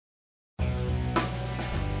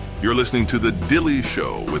You're listening to The Dilley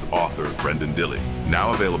Show with author Brenden Dilley,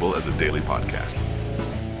 now available as a daily podcast.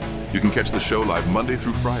 You can catch the show live Monday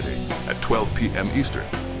through Friday at 12 p.m. Eastern.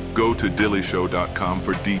 Go to DilleyShow.com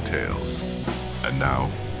for details. And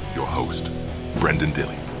now, your host, Brenden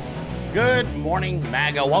Dilley. Good morning,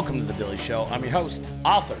 MAGA. Welcome to The Dilley Show. I'm your host,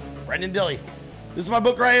 author Brenden Dilley. This is my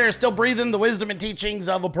book right here, Still Breathing, The Wisdom and Teachings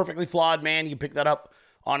of a Perfectly Flawed Man. You can pick that up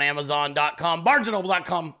on Amazon.com,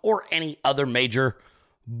 BarnesandNoble.com, or any other major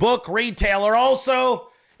book retailer. Also,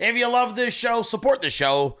 if you love this show, support the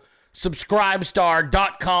show.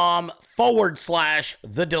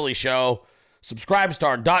 Subscribestar.com/The Dilley Show.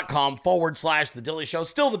 Subscribestar.com/The Dilley Show.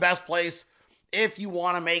 Still the best place if you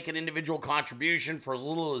want to make an individual contribution for as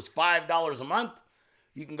little as $5 a month.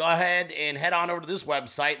 You can go ahead and head on over to this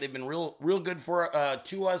website. They've been real good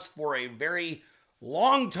to us for a very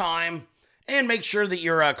long time. And make sure that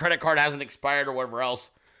your credit card hasn't expired or whatever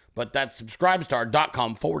else. But that's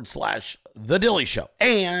subscribestar.com/The Dilley Show.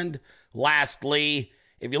 And lastly,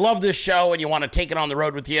 if you love this show and you want to take it on the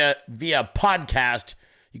road with you via podcast,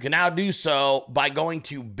 you can now do so by going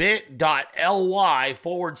to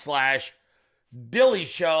bit.ly/Dilley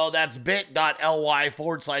Show. That's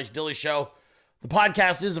bit.ly/Dilley Show. The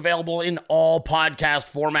podcast is available in all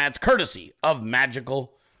podcast formats, courtesy of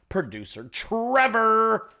magical producer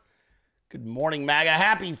Trevor. Good morning, MAGA.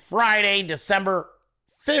 Happy Friday, December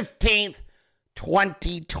 15th,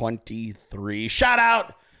 2023. Shout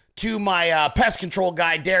out to my pest control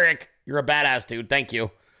guy, Derek. You're a badass dude. Thank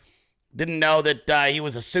you. Didn't know that he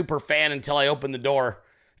was a super fan until I opened the door.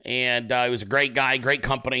 And he was a great guy, great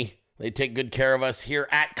company. They take good care of us here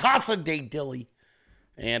at Casa de Dilley.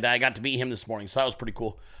 And I got to meet him this morning, so that was pretty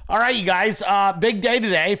cool. All right, you guys. Big day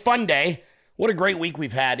today. Fun day. What a great week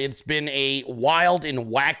we've had. It's been a wild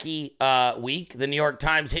and wacky week. The New York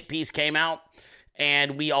Times hit piece came out,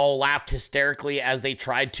 and we all laughed hysterically as they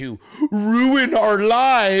tried to ruin our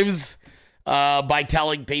lives by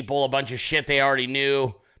telling people a bunch of shit they already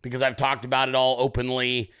knew, because I've talked about it all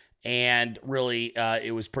openly, and really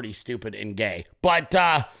it was pretty stupid and gay. But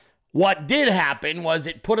what did happen was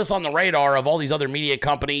it put us on the radar of all these other media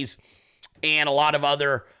companies and a lot of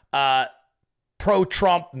other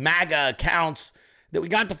pro-Trump MAGA accounts that we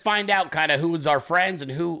got to find out kind of who was our friends and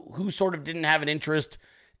who sort of didn't have an interest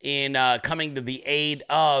in coming to the aid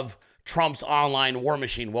of Trump's online war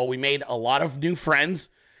machine. Well, we made a lot of new friends,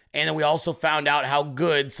 and then we also found out how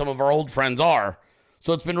good some of our old friends are.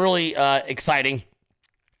 So it's been really exciting.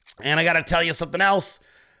 And I got to tell you something else.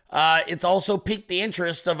 It's also piqued the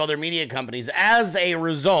interest of other media companies. As a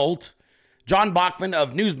result, John Bachman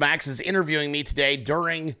of NewsMax is interviewing me today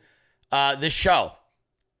during this show.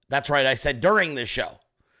 That's right, I said during this show,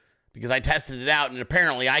 because I tested it out, and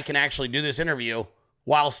apparently I can actually do this interview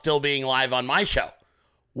while still being live on my show,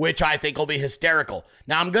 which I think will be hysterical.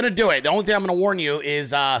 Now, I'm going to do it. The only thing I'm going to warn you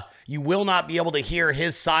is you will not be able to hear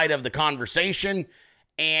his side of the conversation,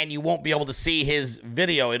 and you won't be able to see his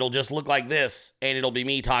video. It'll just look like this, and it'll be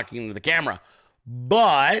me talking to the camera.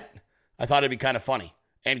 But I thought it'd be kind of funny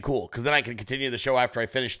and cool, because then I can continue the show after I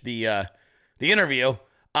finish the interview.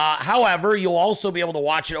 However, you'll also be able to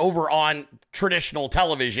watch it over on traditional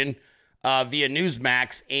television via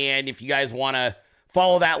NewsMax, and if you guys want to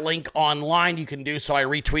follow that link online, you can do so. I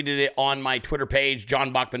retweeted it on my Twitter page.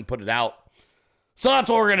 John Bachman put it out. So that's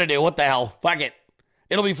what we're going to do. What the hell? Fuck it.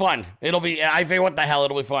 It'll be fun. I figure, what the hell?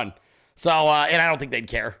 It'll be fun. So, and I don't think they'd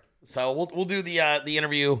care. So we'll do the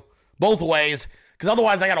interview both ways, because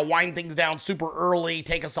otherwise I got to wind things down super early,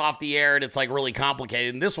 take us off the air, and it's like really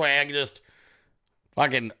complicated. And this way I can just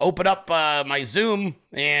fucking open up my Zoom,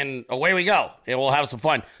 and away we go. And we'll have some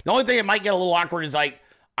fun. The only thing that might get a little awkward is, like,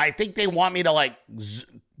 I think they want me to, like,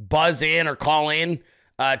 buzz in or call in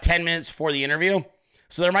 10 minutes before the interview.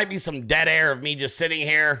 So there might be some dead air of me just sitting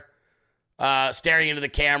here, staring into the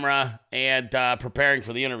camera and preparing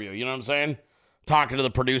for the interview. You know what I'm saying? Talking to the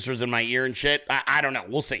producers in my ear and shit. I don't know.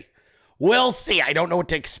 We'll see. We'll see. I don't know what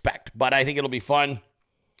to expect, but I think it'll be fun.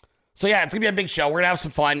 So, yeah, it's going to be a big show. We're going to have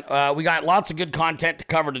some fun. We got lots of good content to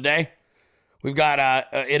cover today. We've got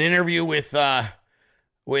an interview with NewsMax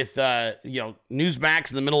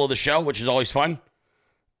in the middle of the show, which is always fun.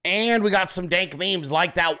 And we got some dank memes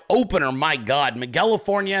like that opener. My God.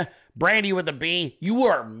 Miguelifornia, Brandy with a B. You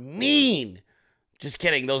are mean. Just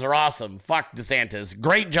kidding. Those are awesome. Fuck DeSantis.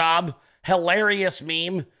 Great job. Hilarious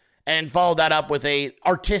meme. And followed that up with a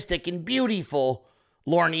artistic and beautiful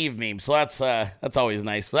Lauren Eve meme. So that's always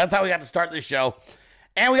nice. But that's how we got to start this show.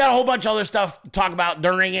 And we got a whole bunch of other stuff to talk about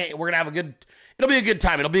during it. We're going to have it'll be a good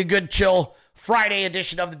time. It'll be a good chill Friday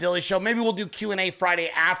edition of the Dilley Show. Maybe we'll do Q&A Friday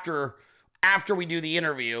after we do the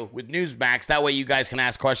interview with NewsMax. That way you guys can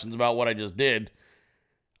ask questions about what I just did.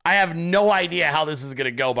 I have no idea how this is going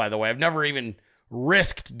to go, by the way. I've never even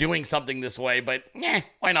risked doing something this way, but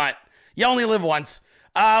why not? You only live once.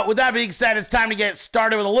 With that being said, it's time to get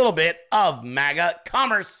started with a little bit of MAGA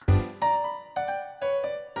commerce.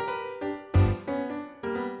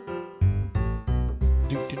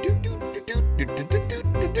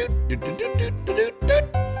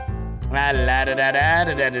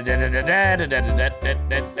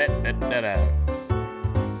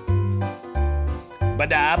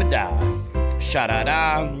 Ba-da-ba-da,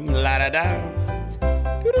 sha-da-da, la-da-da.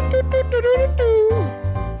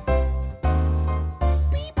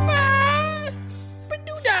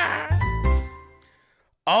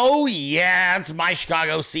 Oh, yeah, it's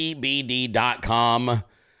mychicagocbd.com.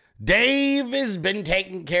 Dave has been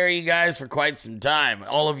taking care of you guys for quite some time.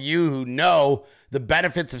 All of you who know the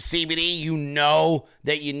benefits of CBD, you know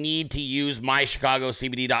that you need to use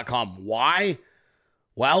mychicagocbd.com. Why?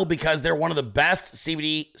 Well, because they're one of the best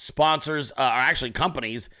CBD sponsors, or actually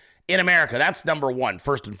companies in America. That's number one,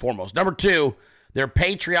 first and foremost. Number two, they're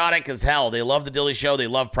patriotic as hell. They love the Dilley Show. They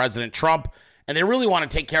love President Trump. And they really want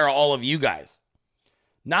to take care of all of you guys.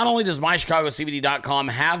 Not only does mychicagocbd.com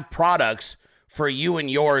have products for you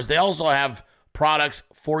and yours, they also have products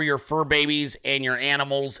for your fur babies and your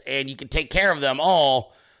animals, and you can take care of them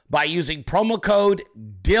all by using promo code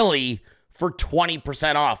DILLEY for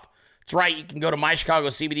 20% off. That's right, you can go to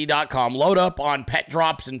mychicagocbd.com, load up on pet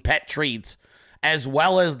drops and pet treats, as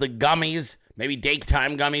well as the gummies, maybe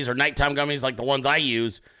daytime gummies or nighttime gummies like the ones I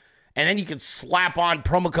use, and then you can slap on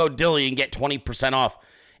promo code DILLEY and get 20% off.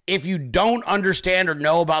 If you don't understand or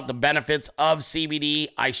know about the benefits of CBD,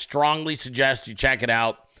 I strongly suggest you check it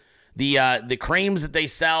out. The creams that they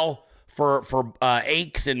sell for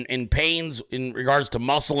aches and pains in regards to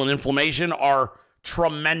muscle and inflammation are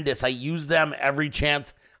tremendous. I use them every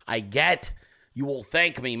chance I get. You will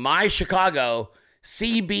thank me.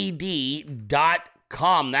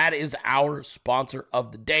 mychicagocbd.com. That is our sponsor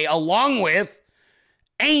of the day, along with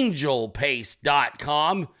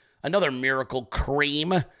angelpaste.com. Another miracle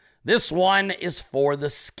cream. This one is for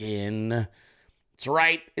the skin. That's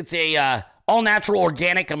right. It's a all-natural,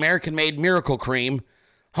 organic, American-made miracle cream,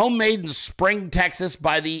 homemade in Spring, Texas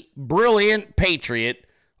by the brilliant patriot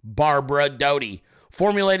Barbara Doty.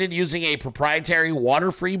 Formulated using a proprietary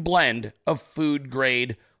water-free blend of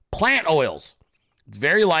food-grade plant oils. It's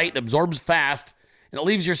very light, absorbs fast, and it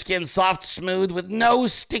leaves your skin soft, smooth, with no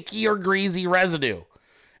sticky or greasy residue.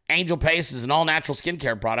 Angel Paste is an all-natural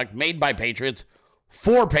skincare product made by patriots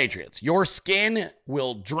for patriots. Your skin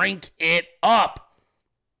will drink it up.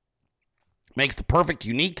 Makes the perfect,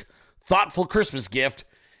 unique, thoughtful Christmas gift.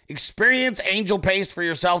 Experience Angel Paste for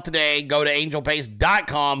yourself today. Go to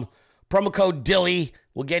angelpaste.com. Promo code DILLEY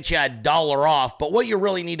will get you $1 off. But what you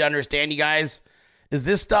really need to understand, you guys, is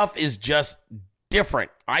this stuff is just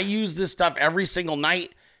different. I use this stuff every single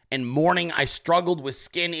night and morning. I struggled with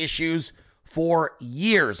skin issues for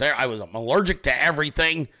years. I'm allergic to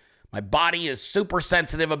everything. My body is super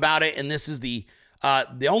sensitive about it, and this is the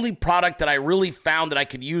only product that I really found that I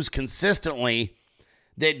could use consistently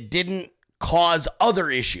that didn't cause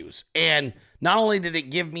other issues. And not only did it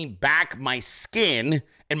give me back my skin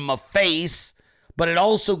and my face, but it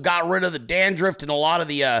also got rid of the dandruff and a lot of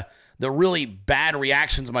the really bad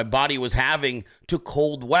reactions my body was having to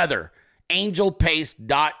cold weather.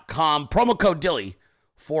 Angelpaste.com, promo code DILLEY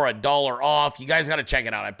for $1 off. You guys got to check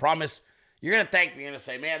it out. I promise you're going to thank me and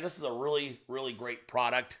say, man, this is a really, really great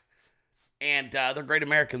product. And they're great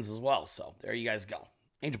Americans as well. So there you guys go.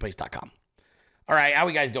 Angelpaste.com. All right, how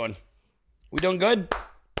we guys doing? We doing good?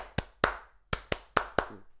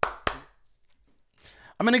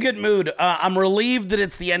 I'm in a good mood. I'm relieved that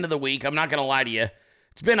it's the end of the week. I'm not going to lie to you.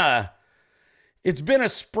 It's been a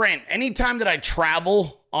sprint. Anytime that I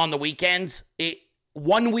travel on the weekends,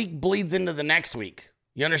 one week bleeds into the next week.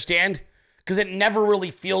 You understand? Because it never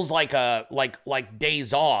really feels like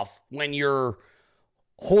days off when you're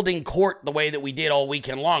holding court the way that we did all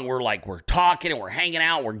weekend long. We're talking and we're hanging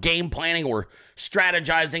out, we're game planning, we're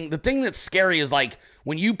strategizing. The thing that's scary is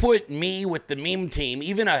when you put me with the meme team,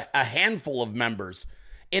 even a handful of members,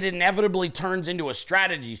 it inevitably turns into a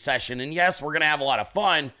strategy session. And yes, we're going to have a lot of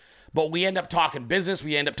fun, but we end up talking business.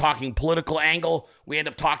 We end up talking political angle. We end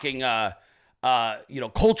up talking,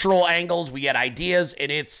 cultural angles. We get ideas,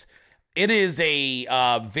 and it is a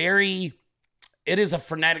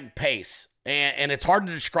frenetic pace, and it's hard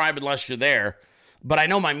to describe unless you're there. But I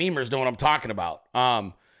know my memers know what I'm talking about,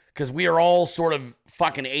 because we are all sort of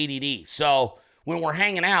fucking ADD. So when we're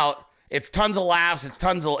hanging out, It's tons of laughs.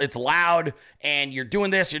 It's loud, and you're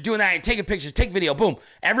doing this, you're doing that, you're taking pictures, take video, boom.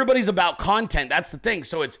 Everybody's about content. That's the thing.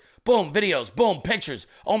 So it's boom, videos, boom, pictures.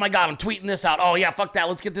 Oh my God, I'm tweeting this out. Oh yeah, fuck that.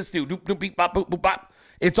 Let's get this dude. Doop, doop, beep, bop, boop, boop, bop.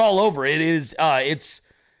 It's all over. It is, it's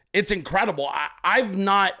incredible. I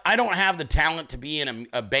don't have the talent to be in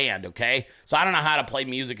a band, okay? So I don't know how to play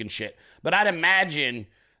music and shit. But I'd imagine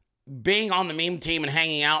being on the meme team and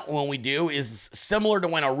hanging out when we do is similar to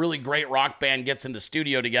when a really great rock band gets into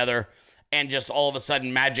studio together and just all of a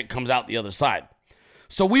sudden magic comes out the other side.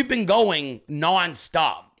 So we've been going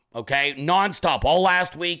nonstop, okay? Nonstop. All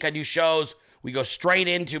last week I do shows. We go straight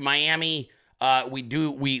into Miami.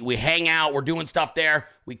 We hang out. We're doing stuff there.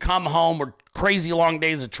 We come home. We're crazy long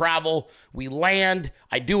days of travel. We land.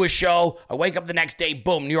 I do a show. I wake up the next day.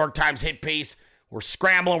 Boom. New York Times hit piece. We're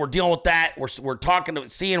scrambling. We're dealing with that. We're talking to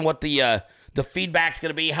seeing what the feedback's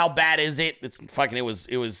gonna be. How bad is it?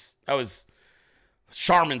 I was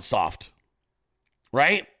Charmin soft,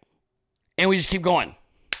 right? And we just keep going.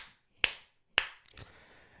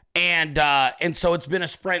 And so it's been a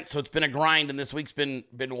sprint. So it's been a grind. And this week's been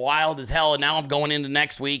wild as hell. And now I'm going into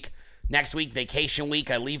next week. Next week, vacation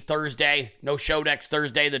week. I leave Thursday. No show next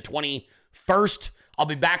Thursday, the 21st. I'll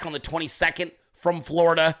be back on the 22nd from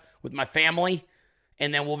Florida with my family.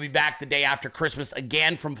 And then we'll be back the day after Christmas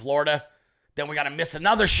again from Florida. Then we got to miss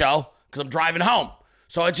another show because I'm driving home.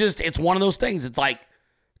 So it's one of those things. It's like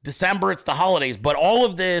December, it's the holidays. But all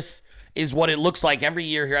of this is what it looks like every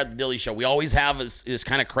year here at the Dilley Show. We always have this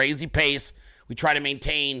kind of crazy pace we try to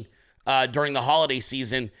maintain during the holiday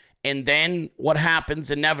season. And then what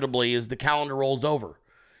happens inevitably is the calendar rolls over.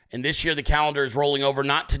 And this year the calendar is rolling over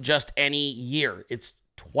not to just any year. It's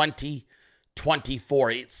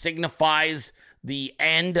 2024. It signifies the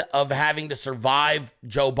end of having to survive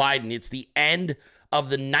Joe Biden. It's the end of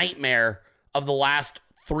the nightmare of the last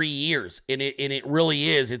 3 years. And it really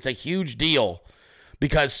is. It's a huge deal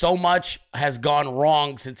because so much has gone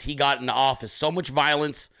wrong since he got into office. So much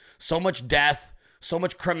violence, so much death, so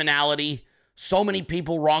much criminality, so many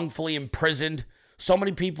people wrongfully imprisoned, so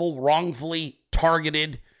many people wrongfully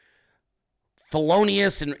targeted,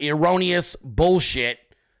 felonious and erroneous bullshit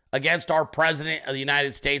against our president of the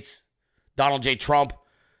United States, Donald J. Trump,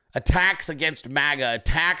 attacks against MAGA,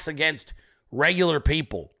 attacks against regular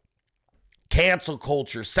people, cancel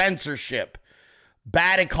culture, censorship,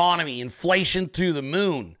 bad economy, inflation through the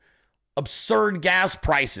moon, absurd gas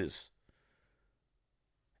prices,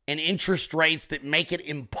 and interest rates that make it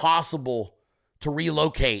impossible to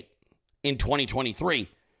relocate in 2023.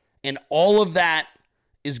 And all of that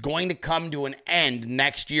is going to come to an end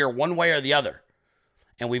next year, one way or the other.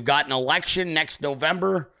 And we've got an election next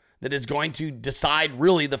November that is going to decide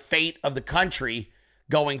really the fate of the country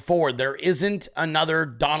going forward. There isn't another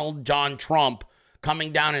Donald John Trump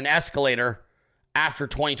coming down an escalator after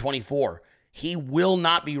 2024. He will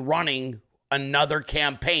not be running another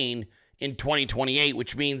campaign in 2028,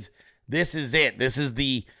 which means this is it. This is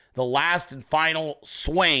the last and final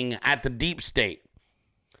swing at the deep state.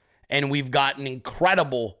 And we've got an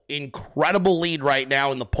incredible lead right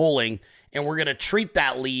now in the polling, and we're going to treat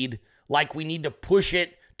that lead like we need to push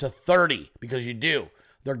it to 30, because you do.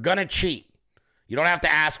 They're going to cheat. You don't have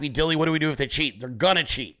to ask me, Dilley, what do we do if they cheat? They're going to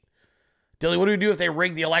cheat. Dilley, what do we do if they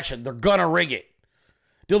rig the election? They're going to rig it.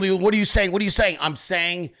 Dilley, what are you saying? What are you saying? I'm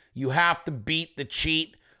saying you have to beat the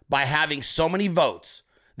cheat by having so many votes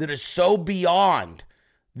that is so beyond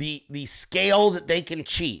the scale that they can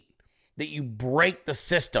cheat that you break the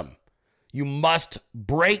system. You must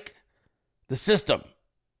break the system.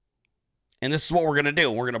 And this is what we're going to do.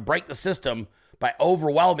 We're going to break the system by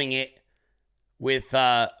overwhelming it with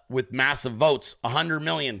massive votes, 100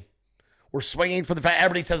 million. We're swinging for the fact.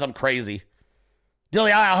 Everybody says I'm crazy.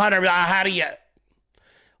 Dilley, 100, how do you?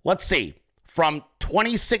 Let's see. From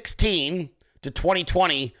 2016 to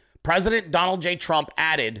 2020, President Donald J. Trump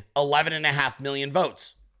added 11.5 million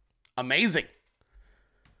votes. Amazing.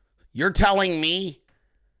 You're telling me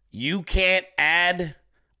you can't add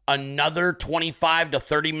another 25 to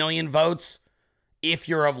 30 million votes if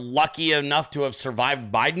you're lucky enough to have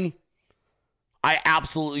survived Biden? I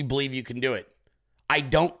absolutely believe you can do it. I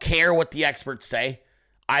don't care what the experts say.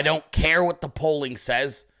 I don't care what the polling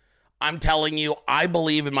says. I'm telling you, I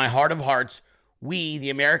believe in my heart of hearts, we, the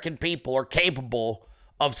American people, are capable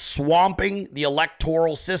of swamping the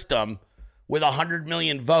electoral system with 100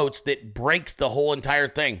 million votes that breaks the whole entire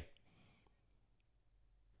thing.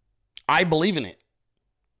 I believe in it.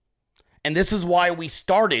 And this is why we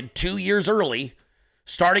started 2 years early,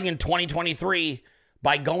 starting in 2023,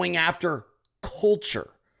 by going after culture.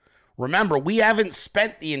 Remember, we haven't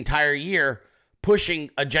spent the entire year pushing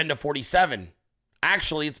Agenda 47.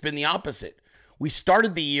 Actually, it's been the opposite. We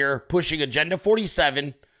started the year pushing Agenda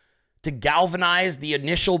 47 to galvanize the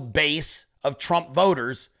initial base of Trump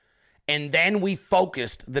voters, and then we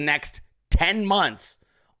focused the next 10 months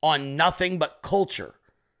on nothing but culture.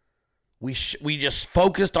 We just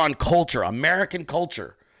focused on culture, American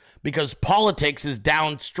culture, because politics is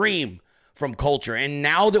downstream from culture. And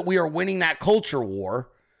now that we are winning that culture war,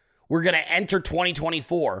 we're going to enter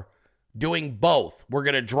 2024 doing both. We're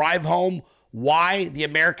going to drive home why the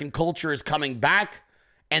American culture is coming back,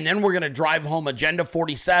 and then we're going to drive home Agenda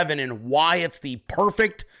 47 and why it's the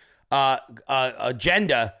perfect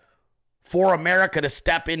agenda for America to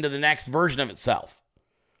step into the next version of itself.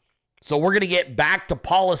 So we're going to get back to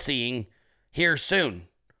policying here soon.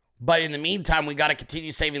 But in the meantime, we got to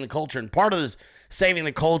continue saving the culture. And part of this saving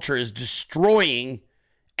the culture is destroying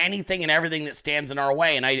anything and everything that stands in our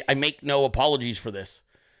way. And I make no apologies for this.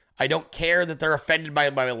 I don't care that they're offended by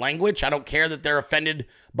my language. I don't care that they're offended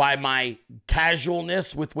by my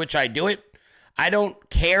casualness with which I do it. I don't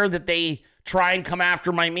care that they try and come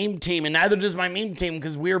after my meme team, and neither does my meme team,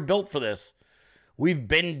 because we're built for this. We've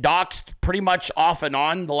been doxxed pretty much off and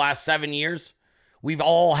on the last 7 years. We've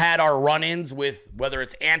all had our run-ins with whether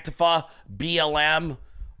it's Antifa, BLM,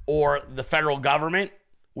 or the federal government.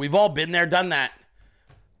 We've all been there, done that.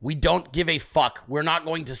 We don't give a fuck. We're not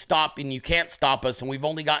going to stop, and you can't stop us, and we've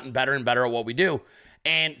only gotten better and better at what we do.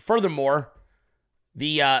 And furthermore,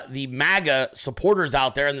 the MAGA supporters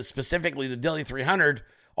out there, and specifically the Dilley 300,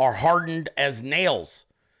 are hardened as nails.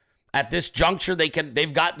 At this juncture,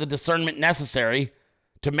 they've got the discernment necessary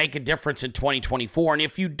to make a difference in 2024. And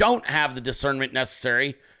if you don't have the discernment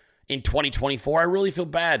necessary in 2024, I really feel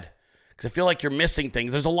bad, because I feel like you're missing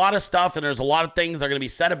things. There's a lot of stuff, and there's a lot of things that are going to be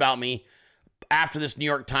said about me after this New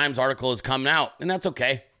York Times article has come out, and that's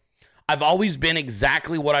okay. I've always been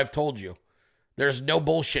exactly what I've told you. There's no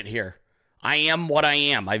bullshit here. I am what I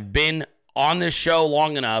am. I've been on this show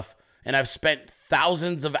long enough, and I've spent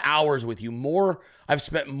thousands of hours with you. I've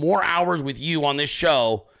spent more hours with you on this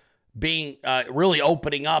show being really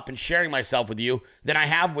opening up and sharing myself with you than I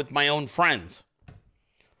have with my own friends.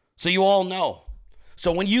 So you all know.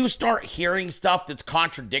 So when you start hearing stuff that's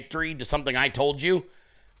contradictory to something I told you,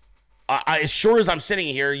 as sure as I'm sitting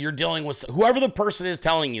here, you're dealing with whoever the person is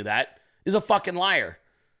telling you that is a fucking liar.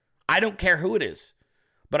 I don't care who it is.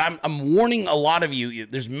 But I'm warning a lot of you.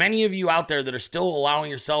 There's many of you out there that are still allowing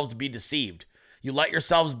yourselves to be deceived. You let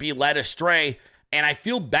yourselves be led astray, and I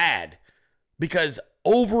feel bad because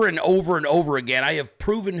over and over and over again, I have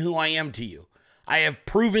proven who I am to you. I have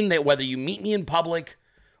proven that whether you meet me in public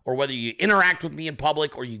or whether you interact with me in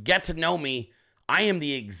public or you get to know me, I am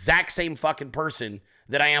the exact same fucking person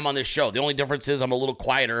that I am on this show. The only difference is I'm a little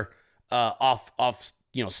quieter off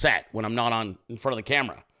set when I'm not in front of the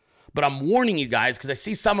camera. But I'm warning you guys because I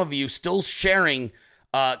see some of you still sharing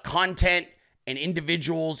content and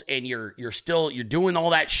individuals, and you're doing all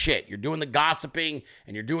that shit. You're doing the gossiping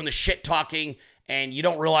and you're doing the shit talking, and you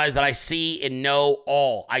don't realize that I see and know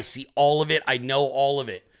all. I see all of it. I know all of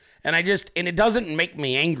it. And it doesn't make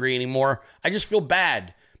me angry anymore. I just feel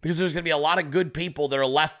bad because there's going to be a lot of good people that are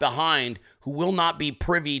left behind who will not be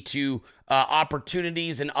privy to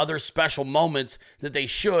opportunities and other special moments that they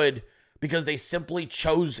should, because they simply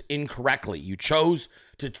chose incorrectly. You chose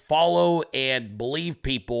to follow and believe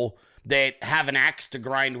people that have an axe to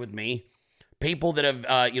grind with me, people that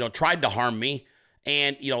have tried to harm me,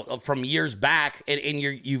 and from years back, and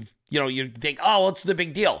you think, oh, what's the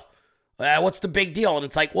big deal? What's the big deal? And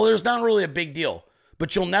it's like, well, there's not really a big deal,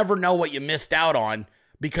 but you'll never know what you missed out on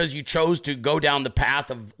because you chose to go down the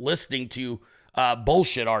path of listening to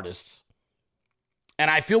bullshit artists. And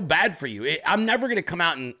I feel bad for you. I'm never going to come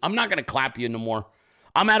out and I'm not going to clap you no more.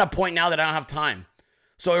 I'm at a point now that I don't have time.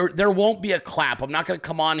 So there won't be a clap. I'm not going to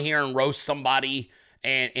come on here and roast somebody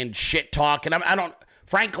and shit talk. And I don't,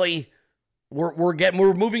 frankly,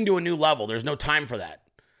 we're moving to a new level. There's no time for that.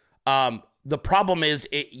 The problem is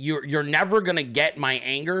you're never going to get my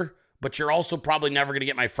anger, but you're also probably never going to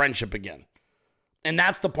get my friendship again. And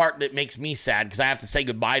that's the part that makes me sad, because I have to say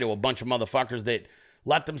goodbye to a bunch of motherfuckers that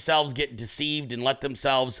let themselves get deceived and let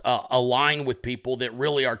themselves align with people that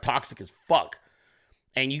really are toxic as fuck.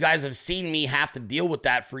 And you guys have seen me have to deal with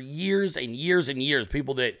that for years and years and years.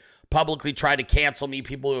 People that publicly try to cancel me,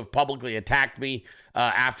 people who have publicly attacked me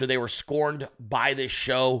after they were scorned by this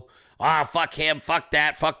show. Fuck him, fuck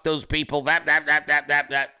that, fuck those people,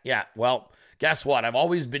 that. Yeah, well, guess what? I've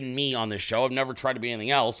always been me on this show. I've never tried to be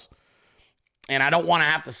anything else. And I don't want to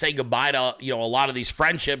have to say goodbye to, a lot of these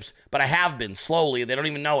friendships, but I have been slowly. They don't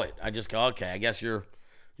even know it. I just go, okay, I guess you're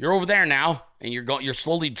over there now, and you're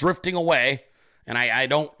slowly drifting away. And I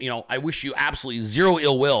don't, I wish you absolutely zero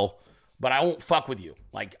ill will, but I won't fuck with you.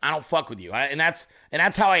 Like, I don't fuck with you. And that's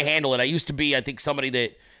how I handle it. I used to be, I think, somebody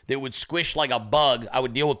that would squish like a bug. I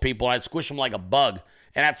would deal with people, and I'd squish them like a bug.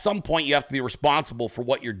 And at some point, you have to be responsible for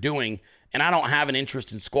what you're doing. And I don't have an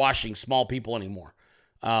interest in squashing small people anymore.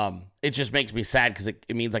 It just makes me sad because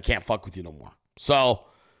it means I can't fuck with you no more. So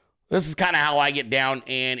this is kind of how I get down,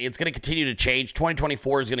 and it's going to continue to change.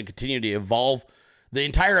 2024 is going to continue to evolve. The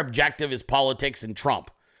entire objective is politics and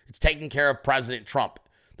Trump. It's taking care of President Trump.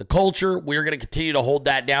 The culture, we're going to continue to hold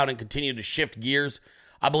that down and continue to shift gears.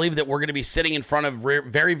 I believe that we're going to be sitting in front of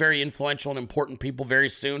very, very influential and important people very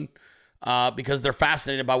soon because they're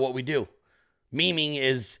fascinated by what we do. Memeing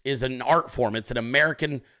is an art form. It's an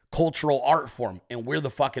American cultural art form, and we're the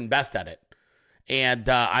fucking best at it. And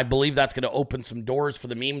I believe that's going to open some doors for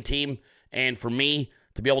the meme team and for me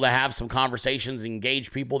to be able to have some conversations and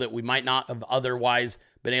engage people that we might not have otherwise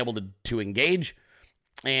been able to engage.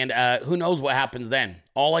 And who knows what happens then.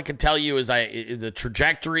 All I can tell you is the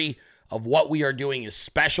trajectory of what we are doing is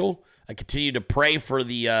special. I continue to pray for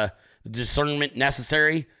the discernment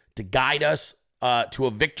necessary to guide us to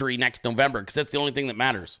a victory next November, because that's the only thing that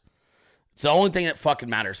matters. It's the only thing that fucking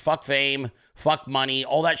matters. Fuck fame, fuck money,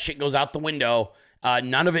 all that shit goes out the window.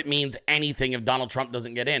 None of it means anything if Donald Trump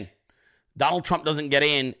doesn't get in. Donald Trump doesn't get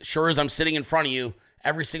in, sure as I'm sitting in front of you,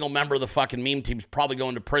 every single member of the fucking meme team is probably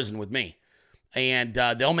going to prison with me. And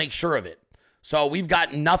they'll make sure of it. So we've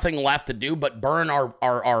got nothing left to do but burn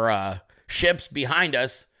our ships behind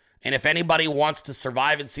us. And if anybody wants to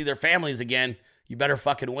survive and see their families again, you better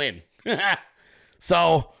fucking win.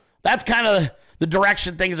 So that's kind of the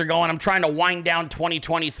direction things are going. I'm trying to wind down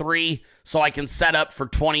 2023 so I can set up for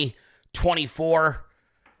 2024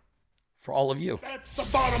 for all of you. That's the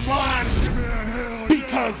bottom line,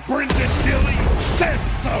 because Brenden Dilley said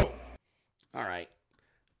so. All right.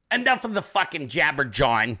 Enough of the fucking jabber,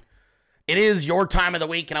 John. It is your time of the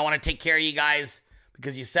week, and I want to take care of you guys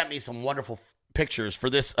because you sent me some wonderful pictures for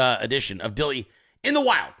this edition of Dilley in the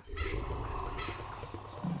Wild.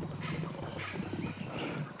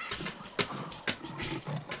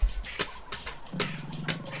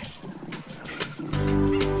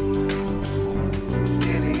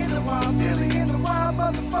 Dilley in the wild,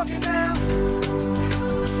 motherfucking now.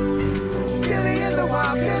 Dilley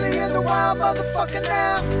in the wild, motherfucking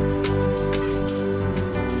now.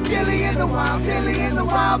 Dilley in the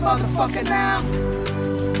wild, motherfucking now.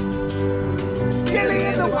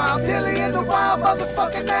 Dilley in the wild,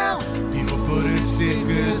 motherfucking now. People putting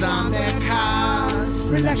stickers on their cars.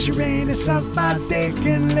 Relax your anus up my dick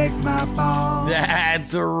and lick my balls.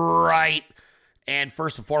 That's right. And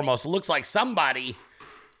first and foremost, it looks like somebody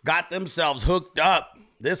got themselves hooked up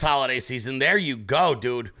this holiday season. There you go,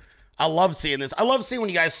 dude. I love seeing this. I love seeing when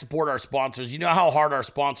you guys support our sponsors. You know how hard our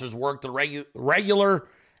sponsors work. The regular,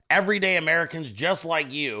 everyday Americans just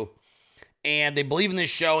like you. And they believe in this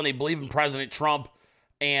show, and they believe in President Trump.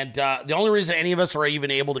 And the only reason any of us are even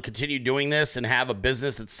able to continue doing this and have a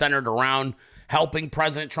business that's centered around helping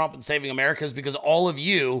President Trump and saving America is because all of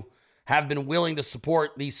you have been willing to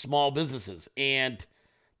support these small businesses. And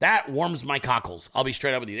that warms my cockles. I'll be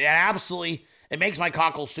straight up with you. It makes my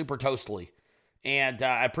cockles super toastly. And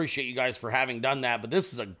I appreciate you guys for having done that. But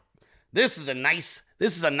this is a nice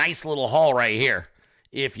little haul right here,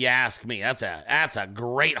 if you ask me. That's a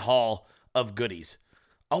great haul of goodies.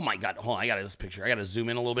 Oh my God, hold on, I got this picture. I got to zoom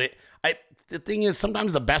in a little bit. The thing is,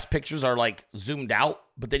 sometimes the best pictures are like zoomed out,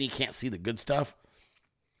 but then you can't see the good stuff.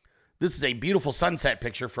 This is a beautiful sunset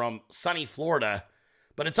picture from sunny Florida,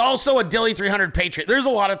 but it's also a Dilley 300 Patriot. There's a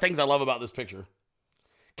lot of things I love about this picture.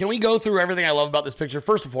 Can we go through everything I love about this picture?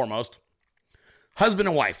 First and foremost, husband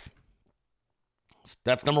and wife.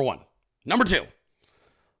 That's number one. Number two,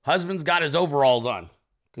 husband's got his overalls on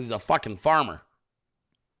because he's a fucking farmer.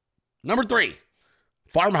 Number three,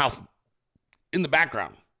 farmhouse in the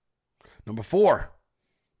background. Number four,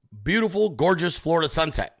 beautiful, gorgeous Florida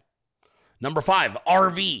sunset. Number five,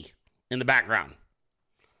 RV in the background.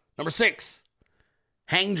 Number six,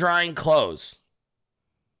 hang drying clothes.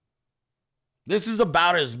 This is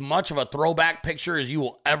about as much of a throwback picture as you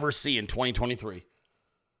will ever see in 2023.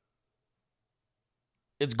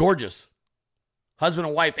 It's gorgeous. Husband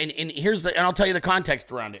and wife. And I'll tell you the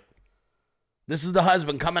context around it. This is the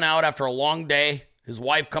husband coming out after a long day. His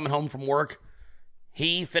wife coming home from work.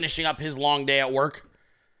 He finishing up his long day at work.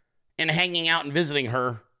 And hanging out and visiting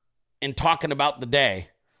her. And talking about the day.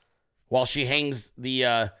 While she hangs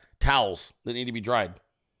the towels that need to be dried.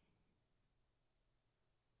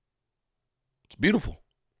 It's beautiful.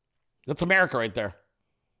 That's America right there.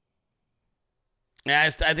 Yeah,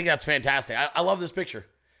 I think that's fantastic. I love this picture.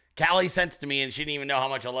 Callie sent it to me, and she didn't even know how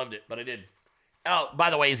much I loved it, but I did. Oh, by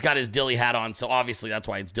the way, he's got his Dilley hat on, so obviously that's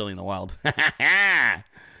why it's Dilley in the Wild.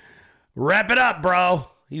 Rep it up, bro.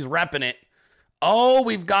 He's repping it. Oh,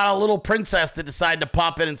 we've got a little princess that decided to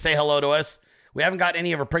pop in and say hello to us. We haven't got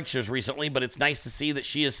any of her pictures recently, but it's nice to see that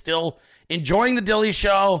she is still enjoying the Dilley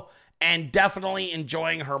Show and definitely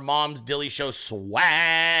enjoying her mom's Dilley Show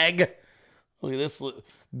swag. Look at this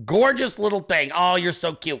gorgeous little thing. Oh, you're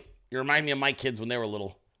so cute. You remind me of my kids when they were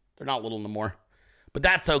little. They're not little no more, but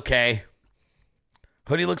that's okay.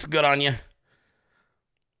 Hoodie looks good on you.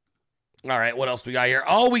 All right, what else we got here?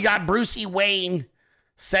 Oh, we got Brucey Wayne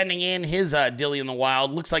sending in his Dilley in the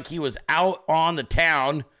Wild. Looks like he was out on the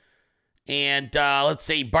town. And let's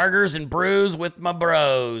see, burgers and brews with my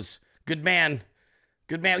bros. Good man.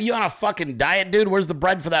 Good man. You on a fucking diet, dude? Where's the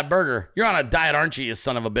bread for that burger? You're on a diet, aren't you, you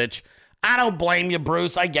son of a bitch? I don't blame you,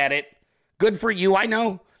 Bruce. I get it. Good for you. I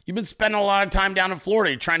know. You've been spending a lot of time down in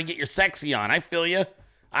Florida trying to get your sexy on. I feel you.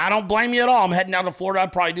 I don't blame you at all. I'm heading down to Florida.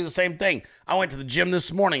 I'd probably do the same thing. I went to the gym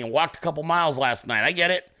this morning and walked a couple miles last night. I get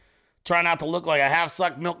it. Try not to look like a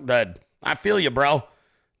half-sucked milk dud. I feel you, bro.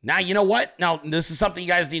 Now, you know what? Now, this is something you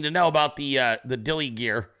guys need to know about the Dilley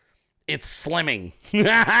gear. It's slimming.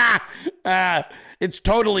 It's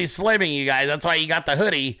totally slimming, you guys. That's why you got the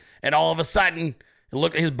hoodie, and all of a sudden,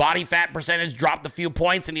 look, his body fat percentage dropped a few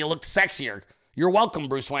points, and he looked sexier. You're welcome,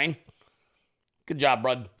 Bruce Wayne. Good job,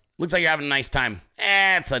 bud. Looks like you're having a nice time.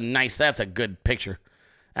 That's a good picture.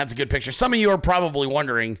 That's a good picture. Some of you are probably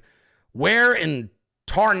wondering, where in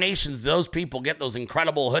tarnations do those people get those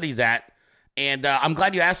incredible hoodies at? And I'm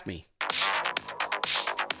glad you asked me.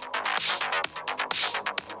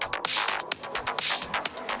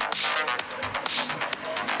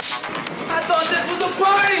 I thought this was a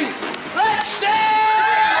party! Let's dance!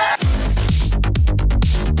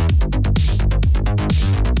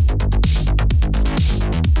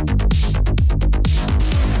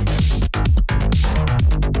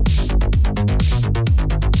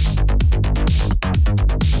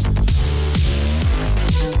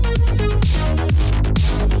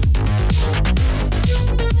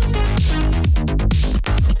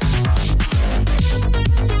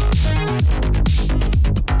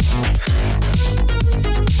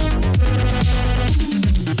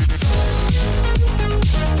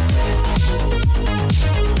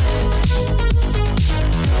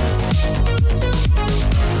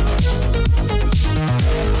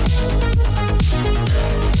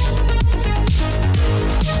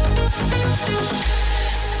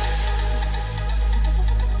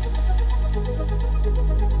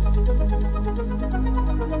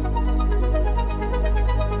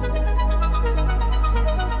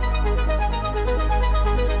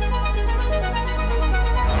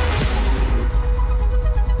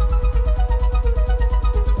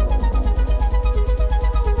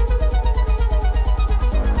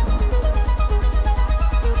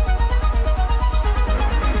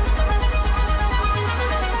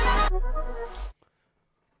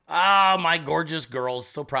 My gorgeous girls,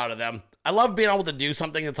 so proud of them. I love being able to do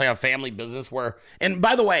something that's like a family business where, and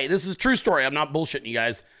by the way, this is a true story. I'm not bullshitting you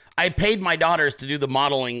guys. I paid my daughters to do the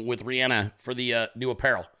modeling with Rihanna for the new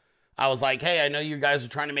apparel. I was like, hey, I know you guys are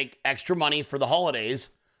trying to make extra money for the holidays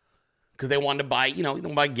because they wanted to buy,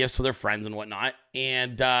 buy gifts for their friends and whatnot.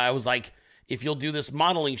 And I was like, if you'll do this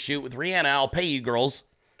modeling shoot with Rihanna, I'll pay you girls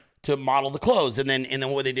to model the clothes. And then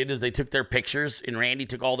what they did is they took their pictures and Randy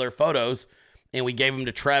took all their photos and we gave them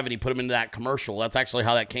to Trev, and he put them into that commercial. That's actually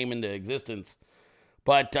how that came into existence.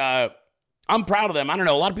 But I'm proud of them. I don't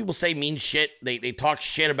know. A lot of people say mean shit. They talk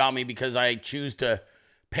shit about me because I choose to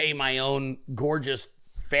pay my own gorgeous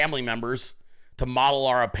family members to model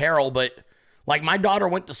our apparel. But, like, my daughter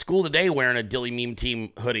went to school today wearing a Dilley Meme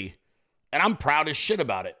Team hoodie, and I'm proud as shit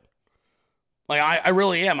about it. Like, I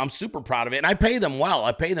really am. I'm super proud of it. And I pay them well.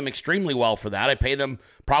 I pay them extremely well for that. I pay them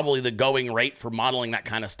probably the going rate for modeling that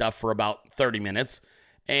kind of stuff for about 30 minutes.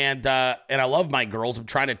 And I love my girls. I'm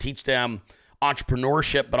trying to teach them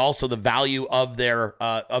entrepreneurship, but also the value of their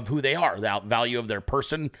of who they are, the value of their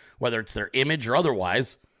person, whether it's their image or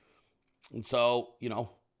otherwise. And so,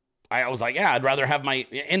 I was like, yeah, I'd rather have my,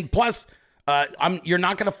 and plus, you're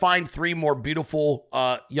not going to find three more beautiful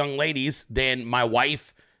young ladies than my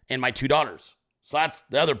wife and my two daughters. So that's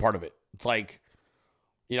the other part of it. It's like,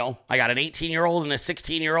 I got an 18-year-old and a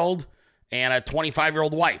 16-year-old and a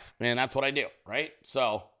 25-year-old wife. And that's what I do, right?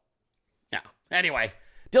 So, yeah. Anyway,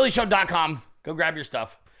 DilleyShow.com. Go grab your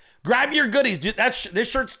stuff. Grab your goodies. Dude, this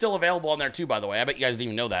shirt's still available on there, too, by the way. I bet you guys didn't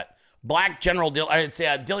even know that. Black General Dilley. I'd say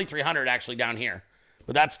Dilley 300 actually down here.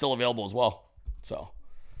 But that's still available as well. So,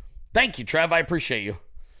 thank you, Trev. I appreciate you.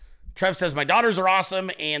 Trev says, my daughters are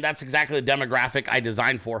awesome, and that's exactly the demographic I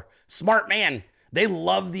designed for. Smart man. They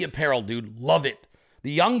love the apparel, dude. Love it.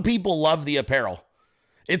 The young people love the apparel.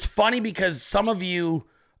 It's funny because some of you,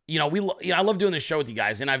 I love doing this show with you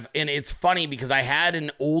guys, and it's funny because I had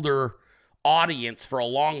an older audience for a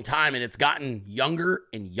long time, and it's gotten younger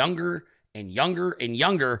and younger and younger and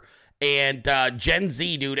younger. And Gen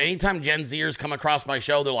Z, dude, anytime Gen Zers come across my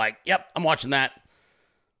show, they're like, "Yep, I'm watching that."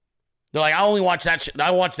 They're like, "I only watch that shit.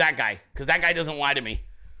 I watch that guy because that guy doesn't lie to me."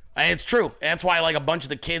 And it's true. And that's why like a bunch of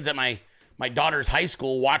the kids at my daughter's high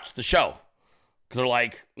school watch the show. Because they're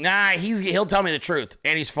like, nah, he'll tell me the truth.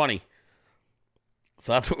 And he's funny.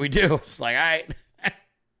 So that's what we do. It's like, all right.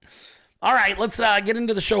 All right, let's get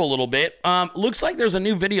into the show a little bit. Looks like there's a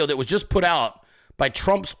new video that was just put out by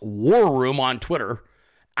Trump's War Room on Twitter.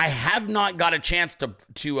 I have not got a chance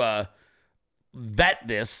to vet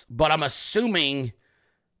this, but I'm assuming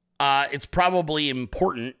it's probably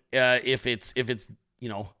important if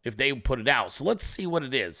they put it out. So let's see what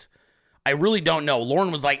it is. I really don't know.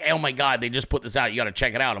 Lauren was like, oh my God, they just put this out. You got to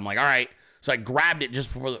check it out. I'm like, all right. So I grabbed it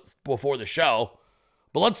just before the show.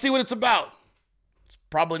 But let's see what it's about. It's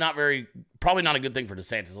probably not a good thing for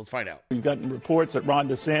DeSantis. Let's find out. We've gotten reports that Ron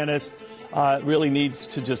DeSantis really needs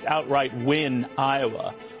to just outright win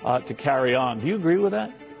Iowa to carry on. Do you agree with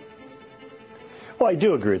that? Well, I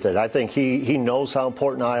do agree with that. I think he knows how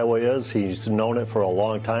important Iowa is. He's known it for a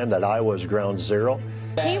long time, that Iowa is ground zero.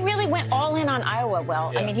 He really went all in on Iowa,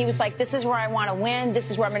 Will. Yeah. I mean, he was like, this is where I want to win.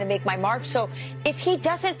 This is where I'm going to make my mark. So if he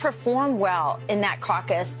doesn't perform well in that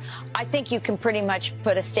caucus, I think you can pretty much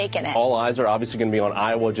put a stake in it. All eyes are obviously going to be on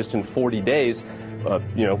Iowa just in 40 days.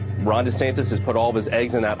 Ron DeSantis has put all of his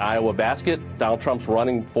eggs in that Iowa basket. Donald Trump's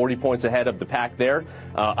running 40 points ahead of the pack there.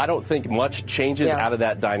 I don't think much changes out of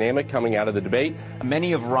that dynamic coming out of the debate.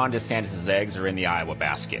 Many of Ron DeSantis' eggs are in the Iowa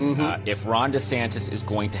basket. Mm-hmm. If Ron DeSantis is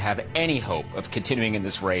going to have any hope of continuing in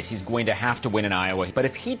this race, he's going to have to win in Iowa. But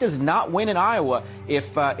if he does not win in Iowa,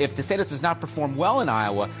 if DeSantis does not perform well in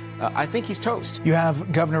Iowa, I think he's toast. You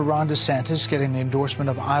have Governor Ron DeSantis getting the endorsement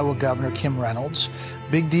of Iowa Governor Kim Reynolds.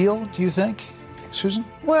 Big deal, do you think, Susan?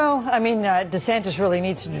 Well, I mean, DeSantis really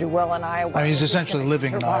needs to do well in Iowa. I mean, he's essentially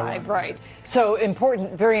living in Iowa. Right. So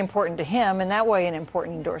important, very important to him, and that way an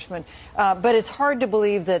important endorsement. But it's hard to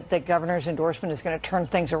believe that the governor's endorsement is going to turn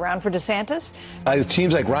things around for DeSantis. It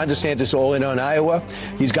seems like Ron DeSantis all in on Iowa.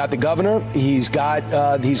 He's got the governor. He's got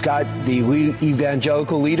the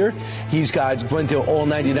evangelical leader. He's went to all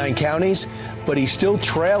 99 counties. But he's still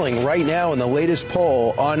trailing right now in the latest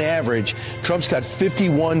poll. On average, Trump's got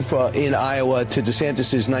 51 in Iowa to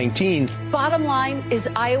DeSantis's 19. Bottom line, is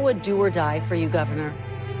Iowa do or die for you, Governor?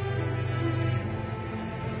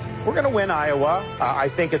 We're going to win Iowa. I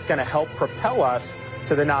think it's going to help propel us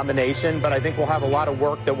to the nomination, but I think we'll have a lot of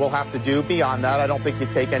work that we'll have to do beyond that. I don't think you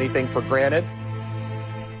take anything for granted.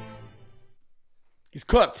 He's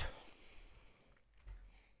cooked.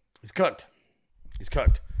 He's cooked. He's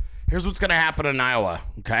cooked. Here's what's going to happen in Iowa,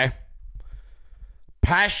 okay?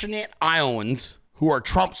 Passionate Iowans who are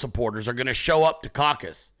Trump supporters are going to show up to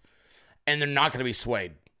caucus, and they're not going to be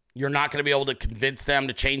swayed. You're not going to be able to convince them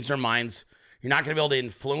to change their minds. You're not going to be able to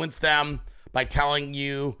influence them by telling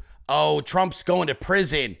you, oh, Trump's going to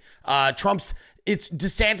prison. DeSantis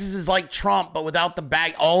is like Trump, but without the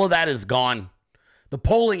bag. All of that is gone. The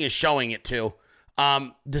polling is showing it too.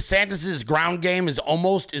 DeSantis's ground game is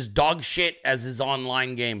almost as dog shit as his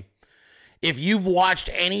online game. If you've watched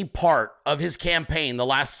any part of his campaign the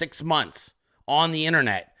last 6 months on the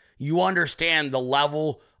internet, you understand the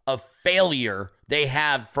level of failure they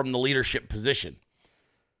have from the leadership position.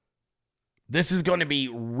 This is going to be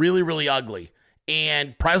really, really ugly.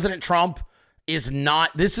 And President Trump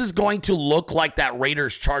this is going to look like that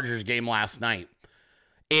Raiders-Chargers game last night.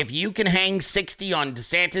 If you can hang 60 on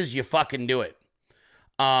DeSantis, you fucking do it.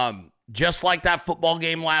 Just like that football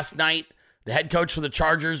game last night, the head coach for the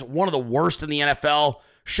Chargers, one of the worst in the NFL,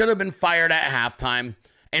 should have been fired at halftime.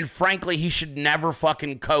 And frankly, he should never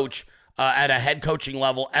fucking coach at a head coaching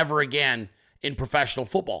level ever again in professional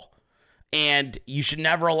football. And you should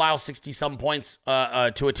never allow 60-some points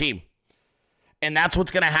to a team. And that's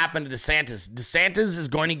what's going to happen to DeSantis. DeSantis is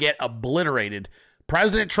going to get obliterated.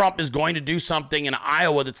 President Trump is going to do something in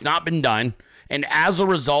Iowa that's not been done. And as a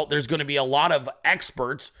result, there's going to be a lot of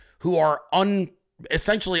experts who are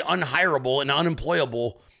essentially unhireable and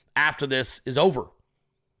unemployable after this is over.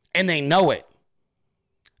 And they know it.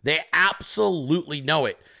 They absolutely know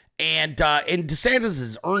it. And DeSantis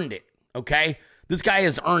has earned it, okay? This guy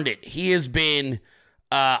has earned it. He has been,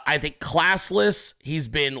 I think, classless. He's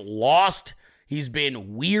been lost. He's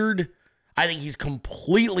been weird. I think he's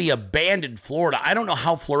completely abandoned Florida. I don't know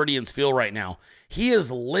how Floridians feel right now. He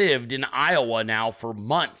has lived in Iowa now for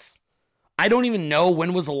months. I don't even know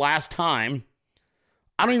when was the last time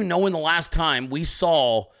I don't even know when the last time we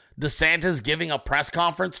saw DeSantis giving a press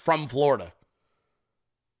conference from Florida.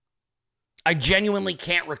 I genuinely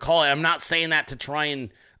can't recall it. I'm not saying that to try and,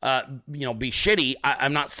 be shitty.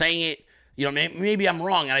 I'm not saying it, maybe I'm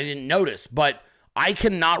wrong and I didn't notice, but I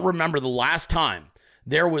cannot remember the last time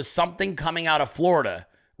there was something coming out of Florida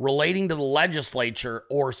relating to the legislature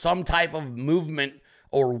or some type of movement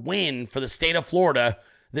or win for the state of Florida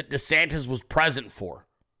that DeSantis was present for.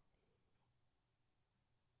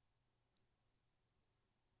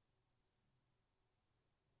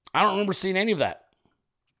 I don't remember seeing any of that.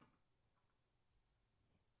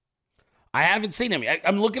 I haven't seen him.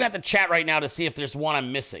 I'm looking at the chat right now to see if there's one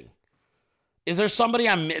I'm missing. Is there somebody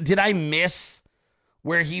did I miss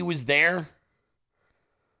where he was there?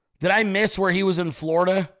 Did I miss where he was in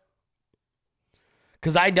Florida?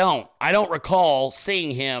 Because I don't recall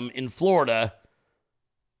seeing him in Florida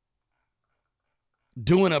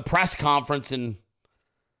doing a press conference. And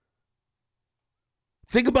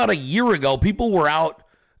think about a year ago, people were out,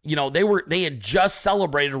 they had just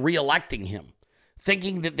celebrated re-electing him,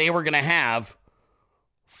 thinking that they were going to have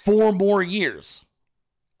 4 more years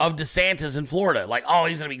of DeSantis in Florida. Like, oh,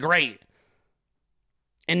 he's going to be great.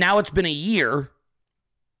 And now it's been a year.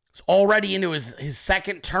 It's already into his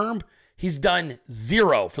second term. He's done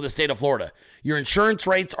 0 for the state of Florida. Your insurance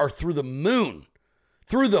rates are through the moon.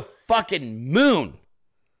 Through the fucking moon.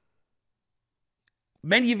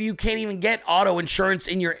 Many of you can't even get auto insurance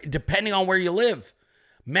depending on where you live.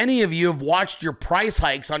 Many of you have watched your price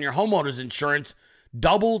hikes on your homeowner's insurance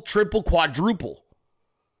double, triple, quadruple.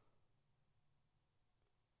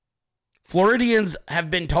 Floridians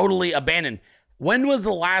have been totally abandoned. When was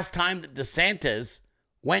the last time that DeSantis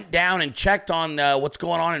went down and checked on what's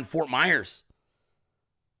going on in Fort Myers?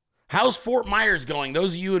 How's Fort Myers going?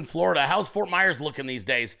 Those of you in Florida, how's Fort Myers looking these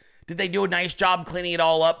days? Did they do a nice job cleaning it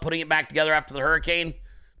all up, putting it back together after the hurricane?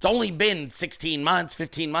 It's only been 16 months,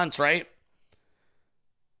 15 months, right?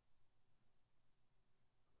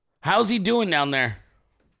 How's he doing down there?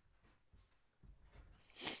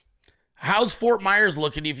 How's Fort Myers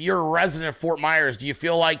looking? If you're a resident of Fort Myers, do you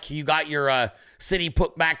feel like you got your city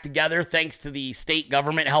put back together thanks to the state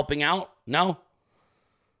government helping out? No?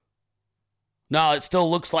 No, it still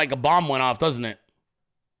looks like a bomb went off, doesn't it?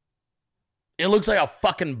 It looks like a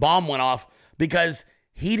fucking bomb went off because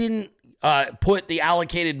he didn't put the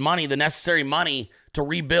allocated money, the necessary money to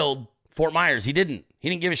rebuild Fort Myers. He didn't. He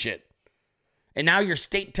didn't give a shit. And now your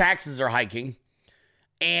state taxes are hiking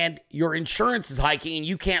and your insurance is hiking and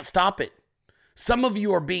you can't stop it. Some of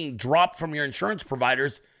you are being dropped from your insurance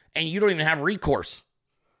providers and you don't even have recourse.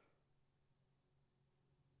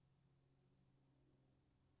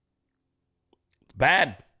 It's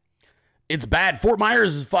bad. It's bad. Fort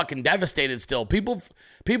Myers is fucking devastated still. People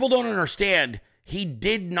don't understand. He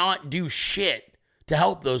did not do shit to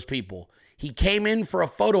help those people. He came in for a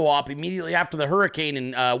photo op immediately after the hurricane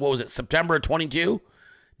in, September of 22?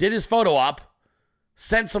 Did his photo op,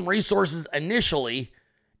 sent some resources initially,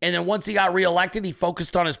 and then once he got reelected, he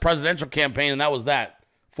focused on his presidential campaign, and that was that.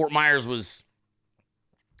 Fort Myers was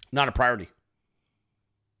not a priority.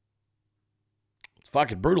 It's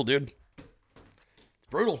fucking brutal, dude. It's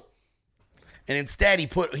brutal. And instead,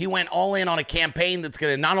 he went all in on a campaign that's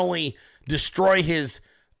going to not only destroy his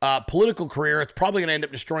political career, it's probably going to end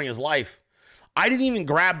up destroying his life. I didn't even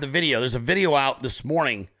grab the video. There's a video out this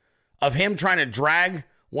morning of him trying to drag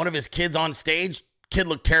one of his kids on stage. Kid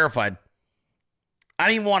looked terrified. I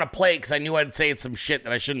didn't even want to play it because I knew I'd say some shit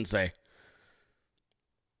that I shouldn't say.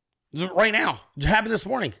 Right now. It happened this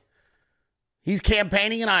morning. He's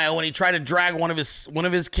campaigning in Iowa and he tried to drag one of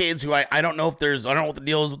his kids who I don't know what the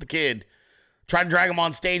deal is with the kid. Tried to drag him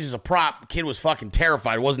on stage as a prop. The kid was fucking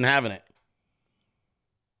terrified. Wasn't having it.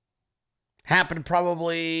 Happened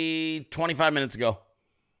probably 25 minutes ago.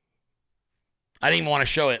 I didn't even want to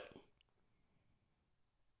show it.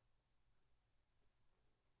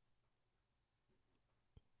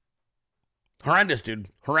 Horrendous, dude.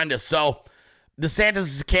 Horrendous. So,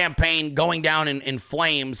 DeSantis' campaign going down in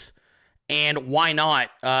flames, and why not?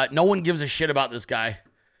 No one gives a shit about this guy.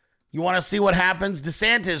 You want to see what happens?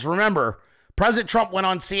 DeSantis, remember, President Trump went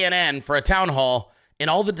on CNN for a town hall, and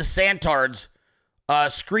all the DeSantards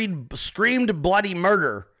screamed bloody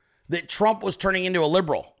murder that Trump was turning into a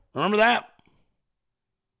liberal. Remember that?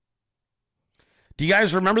 Do you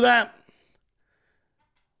guys remember that?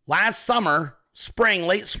 Last summer,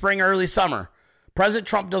 late spring, early summer, President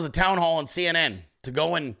Trump does a town hall on CNN to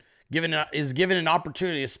go and is given an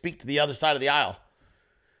opportunity to speak to the other side of the aisle.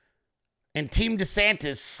 And Team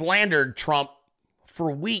DeSantis slandered Trump for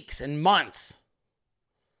weeks and months.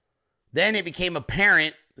 Then it became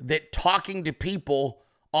apparent that talking to people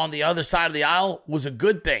on the other side of the aisle was a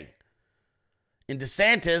good thing. And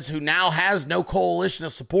DeSantis, who now has no coalition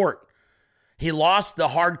of support, he lost the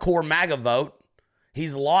hardcore MAGA vote. He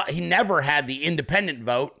never had the independent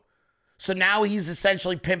vote. So now he's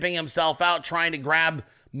essentially pimping himself out, trying to grab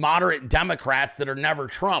moderate Democrats that are never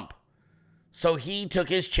Trump. So he took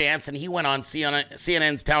his chance and he went on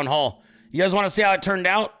CNN's town hall. You guys want to see how it turned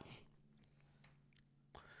out?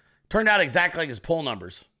 Turned out exactly like his poll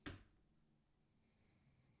numbers.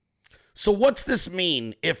 So what's this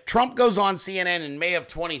mean? If Trump goes on CNN in May of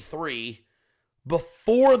 23,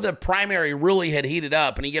 before the primary really had heated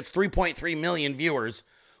up and he gets 3.3 million viewers,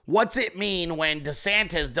 what's it mean when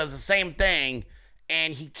DeSantis does the same thing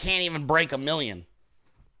and he can't even break 1 million?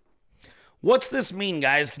 What's this mean,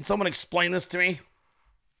 guys? Can someone explain this to me?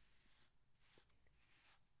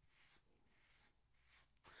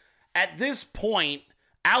 At this point,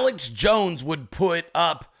 Alex Jones would put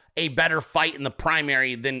up a better fight in the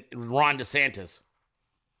primary than Ron DeSantis.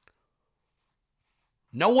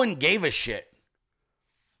 No one gave a shit.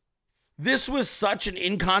 This was such an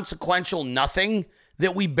inconsequential nothing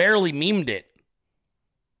that we barely memed it.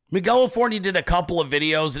 Miguel California did a couple of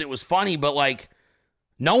videos and it was funny, but like,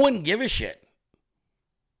 no one give a shit.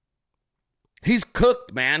 He's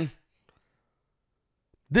cooked, man.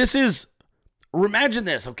 Imagine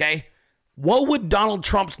this, okay? What would Donald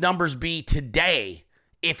Trump's numbers be today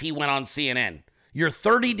if he went on CNN? You're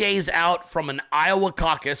 30 days out from an Iowa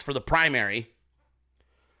caucus for the primary.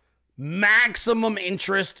 Maximum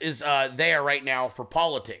interest is there right now for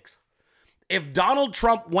politics. If Donald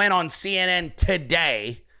Trump went on CNN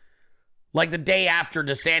today, like the day after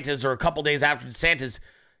DeSantis or a couple days after DeSantis,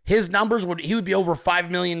 his numbers he would be over 5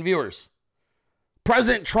 million viewers.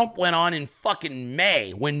 President Trump went on in fucking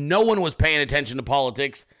May when no one was paying attention to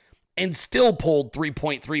politics and still pulled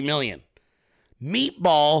 3.3 million.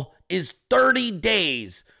 Meatball is 30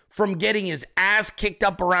 days from getting his ass kicked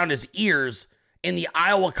up around his ears in the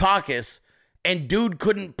Iowa caucus, and dude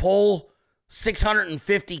couldn't pull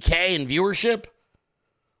 650K in viewership.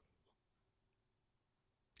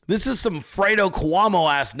 This is some Fredo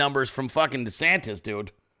Cuomo ass numbers from fucking DeSantis,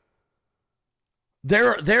 dude.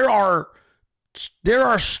 There are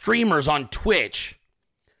streamers on Twitch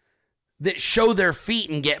that show their feet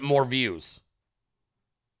and get more views.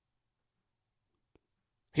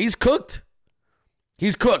 He's cooked.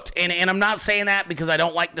 He's cooked. And I'm not saying that because I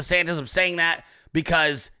don't like DeSantis. I'm saying that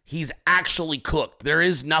because he's actually cooked. There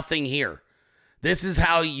is nothing here. This is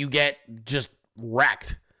how you get just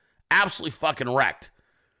wrecked. Absolutely fucking wrecked.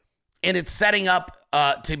 And it's setting up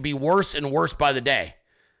to be worse and worse by the day.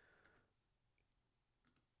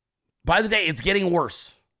 By the day, it's getting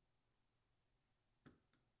worse.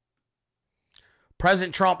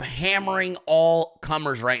 President Trump hammering all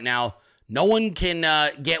comers right now. No one can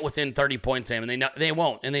get within 30 points of him, and they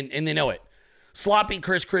won't, and they know it. Sloppy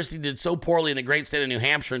Chris Christie did so poorly in the great state of New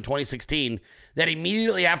Hampshire in 2016 that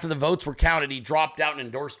immediately after the votes were counted, he dropped out and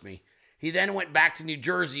endorsed me. He then went back to New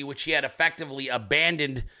Jersey, which he had effectively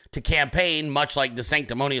abandoned to campaign, much like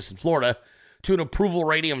DeSanctimonious in Florida, to an approval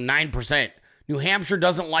rating of 9%. New Hampshire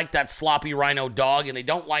doesn't like that sloppy rhino dog, and they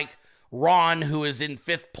don't like Ron, who is in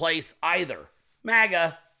 5th place either.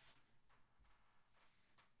 MAGA.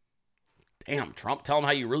 Damn, Trump, tell him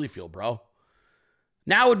how you really feel, bro.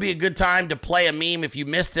 Now would be a good time to play a meme. If you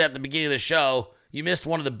missed it at the beginning of the show, you missed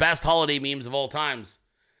one of the best holiday memes of all times.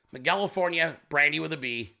 Miguel California, Brandy with a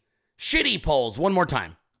B. Shitty polls. One more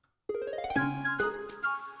time.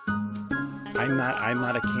 I'm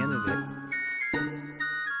not a candidate.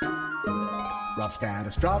 Rob's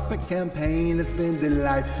catastrophic campaign has been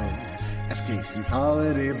delightful, as Casey's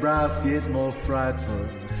holiday brows get more frightful,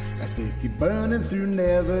 as they keep burning through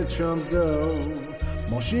never Trump dough.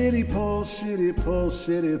 More shitty polls, shitty polls,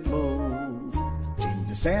 shitty polls. Team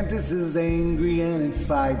DeSantis is angry and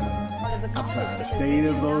infighting. Outside a state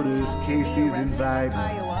of voters, Casey's inviting.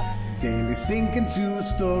 Daily sinking to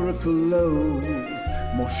historical lows.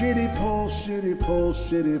 More shitty polls, shitty polls,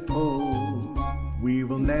 shitty polls. We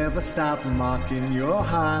will never stop mocking your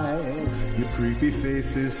hide. Your creepy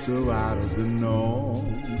face is so out of the norm.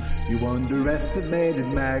 You underestimated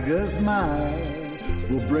MAGA's mind.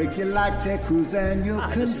 We'll break you like Ted Cruz and you'll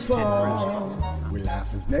conform. We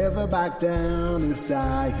laugh as never back down is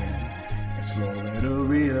dying. As Florida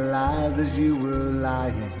realizes you were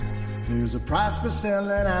lying. There's a price for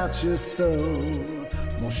selling out your soul.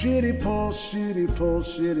 More shitty polls, shitty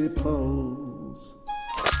polls, shitty polls.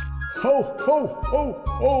 Ho, ho, ho,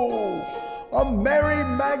 ho! A Merry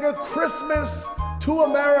MAGA Christmas to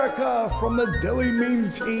America from the Dilley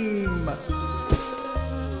Meme Team.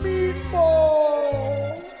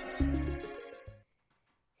 Meatball!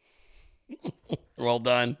 Well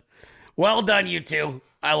done. Well done, you two.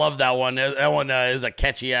 I love that one. That one is a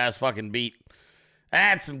catchy-ass fucking beat.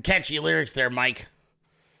 That's some catchy lyrics there, Mike.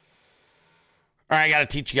 All right, I got to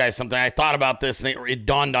teach you guys something. I thought about this, and it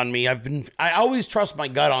dawned on me. I always trust my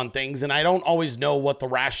gut on things, and I don't always know what the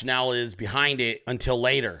rationale is behind it until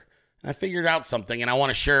later. And I figured out something, and I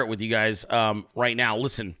want to share it with you guys right now.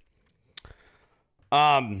 Listen.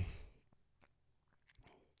 I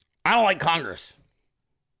don't like Congress.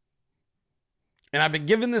 And I've been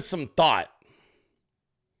giving this some thought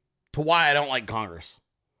to why I don't like Congress.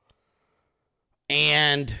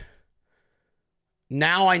 And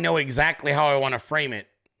now I know exactly how I want to frame it.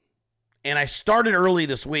 And I started early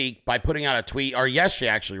this week by putting out a tweet, or yesterday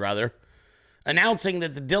actually rather, announcing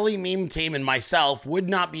that the Dilley meme team and myself would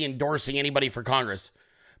not be endorsing anybody for Congress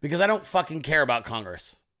because I don't fucking care about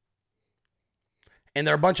Congress. And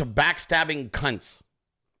they're a bunch of backstabbing cunts.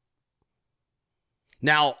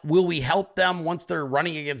 Now, will we help them once they're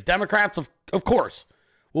running against Democrats? Of course.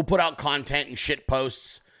 We'll put out content and shit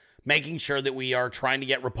posts, making sure that we are trying to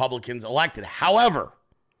get Republicans elected. However,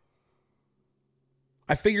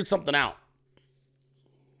 I figured something out.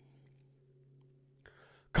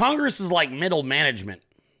 Congress is like middle management.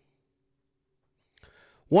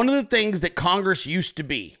 One of the things that Congress used to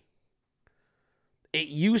be, it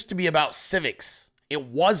used to be about civics. It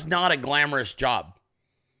was not a glamorous job.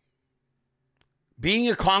 Being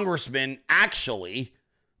a congressman actually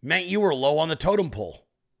meant you were low on the totem pole.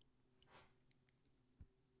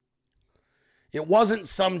 It wasn't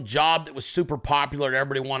some job that was super popular and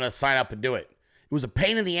everybody wanted to sign up and do it. It was a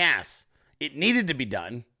pain in the ass. It needed to be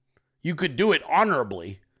done. You could do it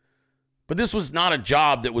honorably. But this was not a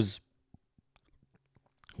job that was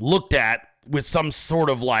looked at with some sort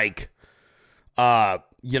of like,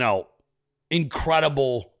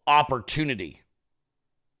 incredible opportunity.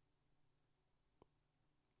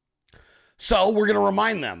 So we're going to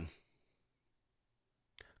remind them.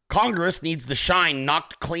 Congress needs the shine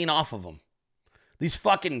knocked clean off of them. These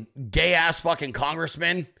fucking gay-ass fucking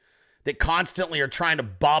congressmen that constantly are trying to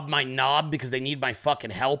bob my knob because they need my fucking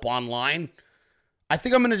help online. I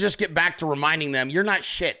think I'm going to just get back to reminding them, you're not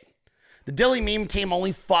shit. The Dilley meme team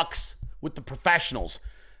only fucks with the professionals.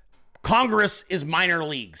 Congress is minor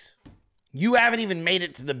leagues. You haven't even made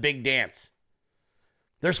it to the big dance.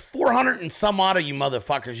 There's 400 and some odd of you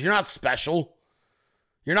motherfuckers. You're not special.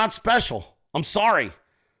 You're not special. I'm sorry.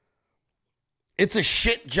 It's a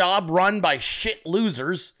shit job run by shit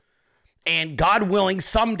losers. And God willing,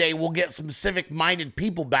 someday we'll get some civic-minded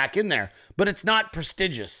people back in there. But it's not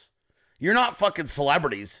prestigious. You're not fucking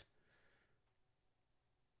celebrities.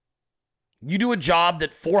 You do a job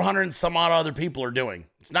that 400 and some odd other people are doing.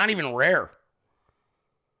 It's not even rare.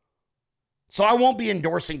 So I won't be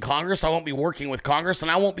endorsing Congress. I won't be working with Congress.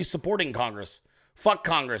 And I won't be supporting Congress. Fuck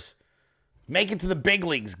Congress. Make it to the big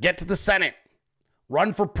leagues. Get to the Senate.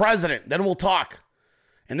 Run for president. Then we'll talk.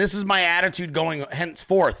 And this is my attitude going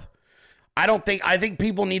henceforth. I think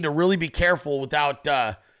people need to really be careful without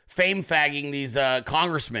fame fagging these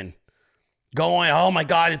congressmen. Going, oh my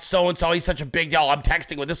God, it's so-and-so. He's such a big deal. I'm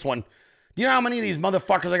texting with this one. Do you know how many of these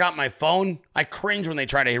motherfuckers I got on my phone? I cringe when they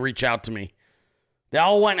try to reach out to me. They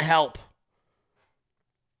all want help.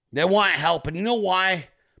 They want help. And you know why?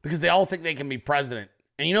 Because they all think they can be president.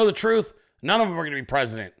 And you know the truth? None of them are going to be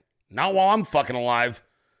president. Not while I'm fucking alive.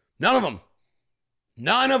 None of them.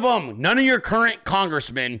 None of them. None of your current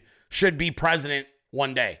congressmen should be president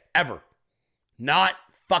one day. Ever. Not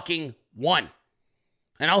fucking one.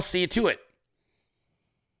 And I'll see you to it.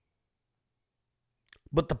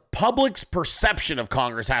 But the public's perception of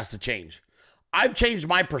Congress has to change. I've changed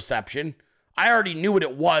my perception. I already knew what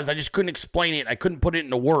it was. I just couldn't explain it. I couldn't put it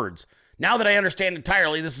into words. Now that I understand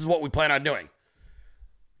entirely, this is what we plan on doing.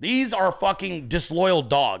 These are fucking disloyal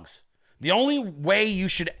dogs. The only way you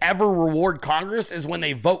should ever reward Congress is when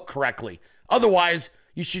they vote correctly. Otherwise,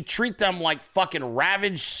 you should treat them like fucking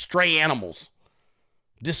ravaged stray animals.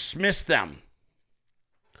 Dismiss them.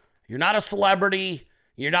 You're not a celebrity.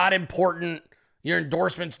 You're not important. Your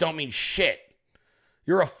endorsements don't mean shit.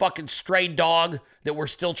 You're a fucking stray dog that we're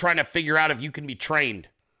still trying to figure out if you can be trained.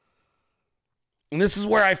 And this is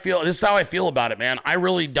how I feel about it, man. I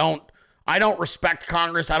don't respect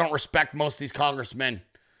Congress. I don't respect most of these congressmen.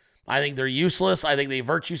 I think they're useless. I think they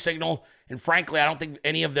virtue signal. And frankly, I don't think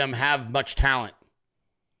any of them have much talent.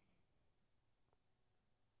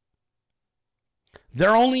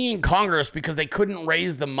 They're only in Congress because they couldn't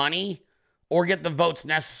raise the money or get the votes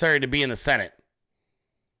necessary to be in the Senate.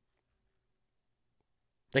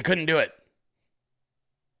 They couldn't do it.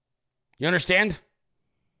 You understand?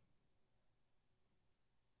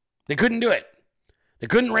 They couldn't do it. They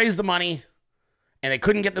couldn't raise the money, and they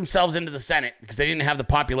couldn't get themselves into the Senate because they didn't have the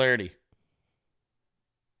popularity.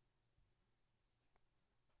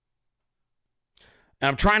 And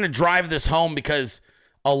I'm trying to drive this home because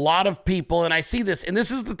a lot of people, and I see this, and this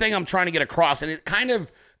is the thing I'm trying to get across, and it kind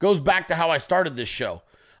of goes back to how I started this show.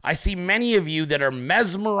 I see many of you that are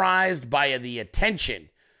mesmerized by the attention,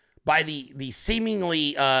 by the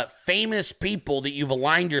seemingly famous people that you've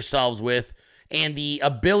aligned yourselves with, and the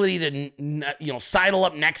ability to sidle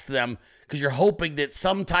up next to them because you're hoping that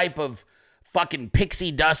some type of fucking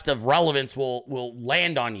pixie dust of relevance will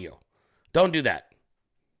land on you. Don't do that.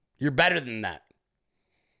 You're better than that.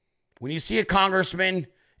 When you see a congressman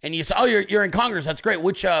and you say, oh, you're in Congress, that's great.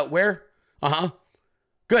 Which, where?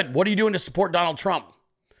 Good. What are you doing to support Donald Trump?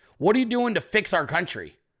 What are you doing to fix our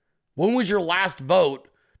country? When was your last vote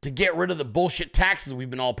to get rid of the bullshit taxes we've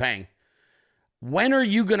been all paying? When are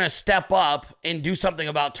you going to step up and do something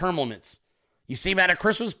about term limits? You see them at a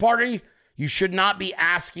Christmas party, you should not be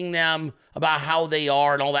asking them about how they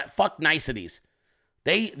are and all that. Fuck niceties.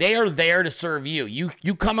 They are there to serve you.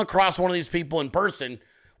 You come across one of these people in person,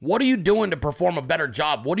 what are you doing to perform a better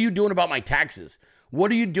job? What are you doing about my taxes?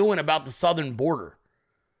 What are you doing about the southern border?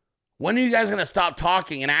 When are you guys going to stop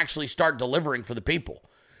talking and actually start delivering for the people?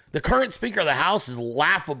 The current Speaker of the House is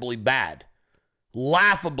laughably bad.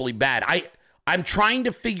 Laughably bad. I'm trying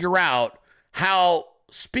to figure out how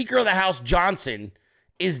Speaker of the House Johnson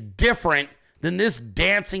is different than this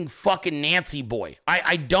dancing fucking Nancy boy.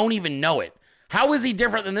 I don't even know it. How is he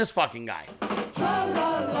different than this fucking guy?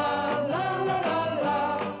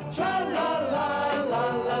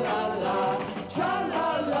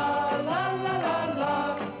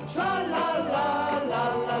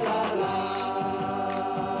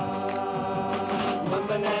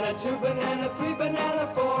 Two banana, three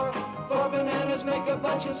banana, four bananas make a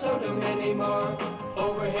bunch and so do many more.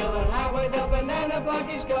 Over hill and highway the banana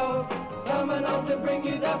buggies go, coming on to bring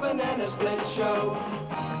you the banana split show.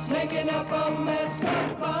 Making up a mess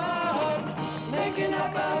of fun, making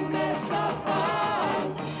up a mess of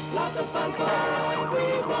fun, lots of fun for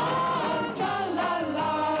everyone.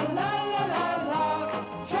 Tra-la-la, la-la-la-la,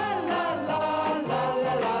 tra-la-la,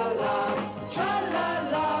 la-la-la-la,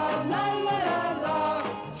 tra-la-la, la-la-la-la,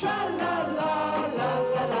 tra-la-la,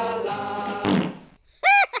 la-la-la-la.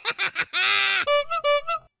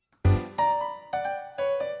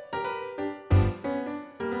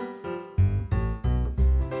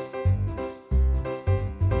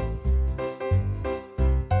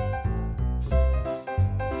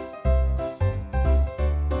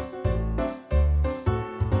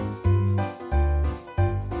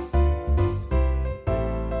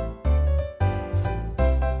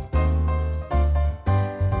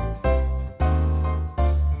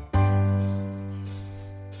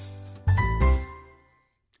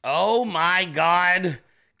 Oh my God.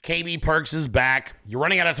 KB Perks is back. You're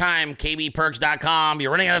running out of time. KBPerks.com. You're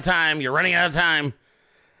running out of time. You're running out of time.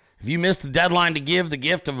 If you missed the deadline to give the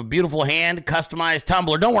gift of a beautiful hand customized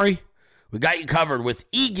tumbler, don't worry. We got you covered with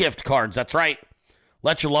e-gift cards. That's right.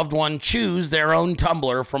 Let your loved one choose their own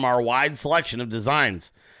tumbler from our wide selection of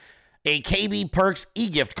designs. A KB Perks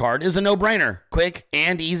e-gift card is a no-brainer, quick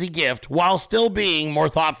and easy gift while still being more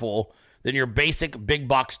thoughtful than your basic big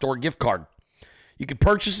box store gift card. You can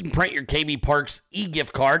purchase and print your KB Perks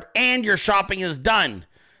e-gift card and your shopping is done.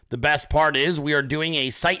 The best part is we are doing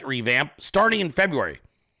a site revamp starting in February.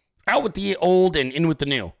 Out with the old and in with the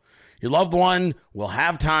new. Your loved one will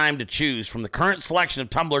have time to choose from the current selection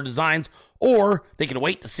of tumbler designs, or they can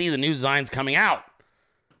wait to see the new designs coming out.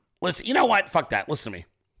 Listen, you know what? Fuck that. Listen to me.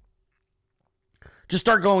 Just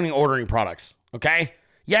start going and ordering products, okay?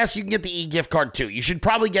 Yes, you can get the e-gift card too. You should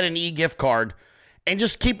probably get an e-gift card and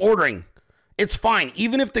just keep ordering. It's fine.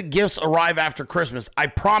 Even if the gifts arrive after Christmas, I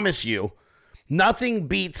promise you, nothing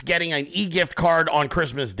beats getting an e-gift card on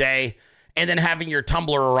Christmas Day and then having your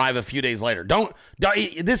tumbler arrive a few days later.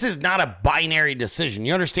 This is not a binary decision.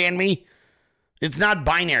 You understand me? It's not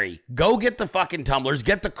binary. Go get the fucking tumblers,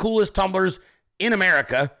 get the coolest tumblers in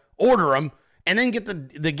America, order them, and then get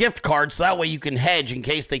the gift card so that way you can hedge in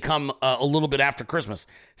case they come a little bit after Christmas.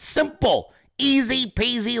 Simple, easy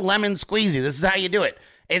peasy lemon squeezy. This is how you do it.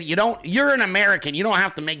 If you're an American, you don't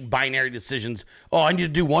have to make binary decisions. Oh, I need to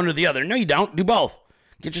do one or the other. No, you don't. Do both.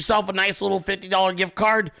 Get yourself a nice little $50 gift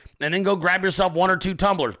card and then go grab yourself one or two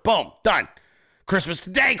tumblers. Boom, done. Christmas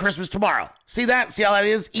today, Christmas tomorrow. See that? See how that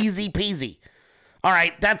is? Easy peasy. All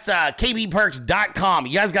right, that's kbperks.com.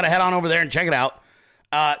 You guys got to head on over there and check it out.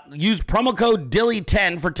 Use promo code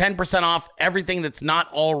Dilley10 for 10% off everything that's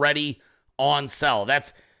not already on sale.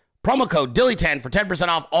 That's promo code Dilley10 for 10%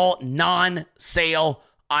 off all non-sale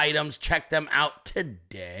items. Check them out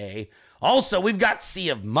today. Also, we've got Sea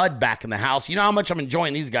of Mud back in the house. You know how much I'm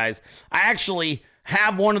enjoying these guys. I actually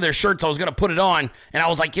have one of their shirts. I was going to put it on, and I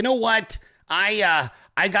was like, you know what? I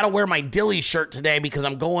got to wear my Dilley shirt today because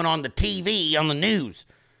I'm going on the TV, on the news.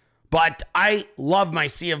 But I love my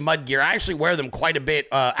Sea of Mud gear. I actually wear them quite a bit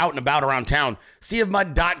out and about around town.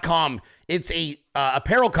 SeaofMud.com. It's a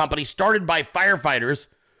apparel company started by firefighters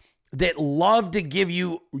that love to give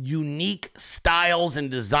you unique styles and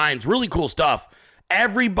designs. Really cool stuff.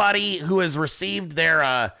 Everybody who has received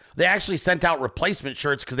their, they actually sent out replacement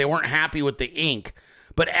shirts because they weren't happy with the ink.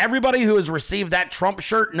 But everybody who has received that Trump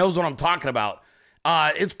shirt knows what I'm talking about.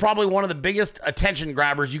 It's probably one of the biggest attention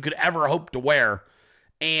grabbers you could ever hope to wear.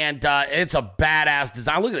 And it's a badass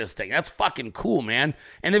design. Look at this thing. That's fucking cool, man.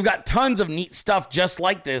 And they've got tons of neat stuff just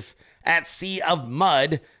like this at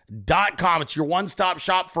SeaofMud.com. It's your one-stop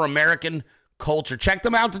shop for American culture. Check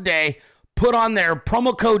them out today. Put on their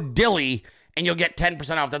promo code Dilley, and you'll get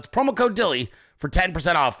 10% off. That's promo code Dilley for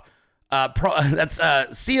 10% off. That's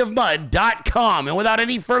SeaofMud.com. And without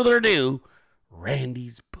any further ado,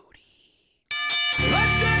 Randy's Booty.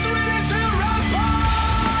 Let's get ready to rumble!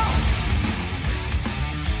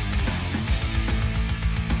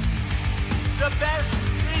 The best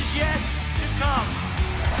is yet to come.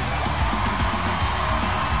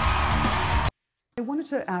 I wanted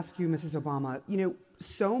to ask you, Mrs. Obama, you know,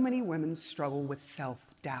 so many women struggle with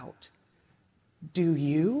self-doubt. Do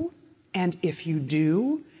you? And if you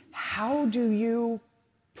do, how do you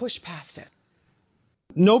push past it?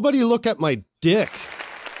 Nobody look at my dick.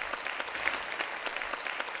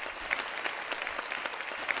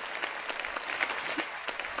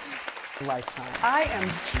 Lifetime. I am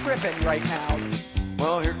tripping right now.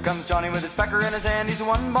 Well, here comes Johnny with his pecker in his hand. He's a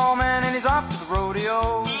one-ball man and he's off to the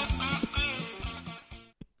rodeo.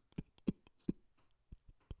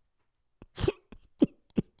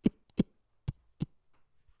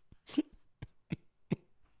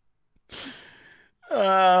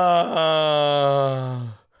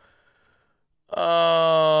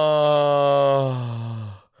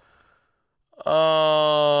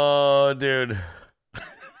 Dude.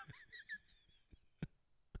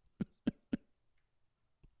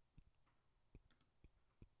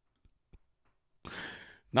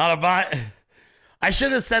 Not a bot. I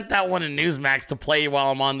should have sent that one to NewsMax to play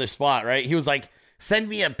while I'm on the spot, right? He was like, send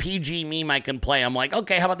me a PG meme I can play. I'm like,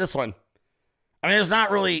 okay, how about this one? I mean, it's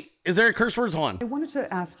not really, is there a curse words one? I wanted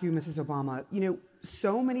to ask you, Mrs. Obama, you know,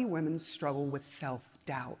 so many women struggle with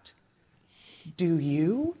self-doubt. Do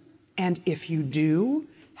you? And if you do,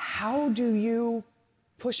 how do you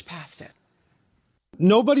push past it?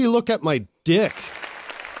 Nobody look at my dick.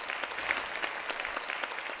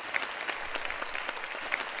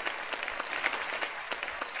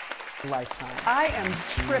 Lifetime. I am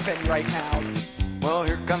tripping right now. Well,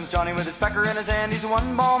 here comes Johnny with his pecker in his hand. He's a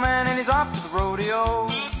one-ball man and he's off to the rodeo.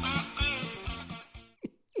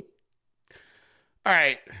 All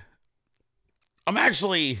right. I'm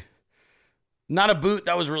actually not a boot.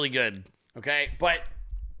 That was really good. Okay. But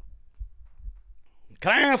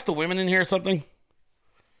can I ask the women in here something?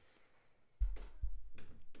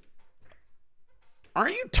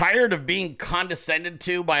 Aren't you tired of being condescended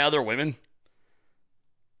to by other women?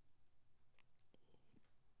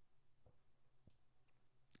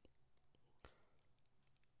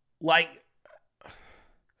 Like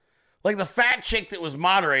the fat chick that was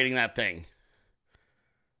moderating that thing.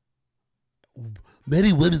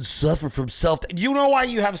 Many women suffer from self-doubt. Do you know why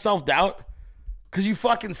you have self-doubt? Because you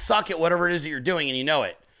fucking suck at whatever it is that you're doing and you know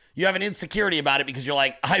it. You have an insecurity about it because you're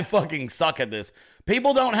like, I fucking suck at this.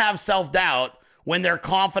 People don't have self-doubt when they're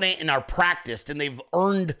confident and are practiced and they've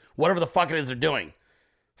earned whatever the fuck it is they're doing.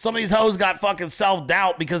 Some of these hoes got fucking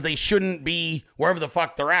self-doubt because they shouldn't be wherever the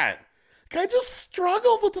fuck they're at. I just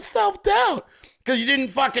struggled with the self-doubt because you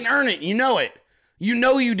didn't fucking earn it. You know it. You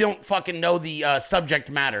know you don't fucking know the subject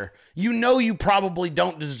matter. You know you probably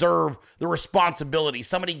don't deserve the responsibility.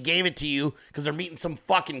 Somebody gave it to you because they're meeting some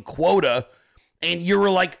fucking quota and you were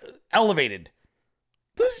like elevated.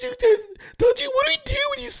 Don't you, what do you do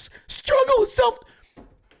when you struggle with self?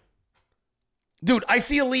 Dude, I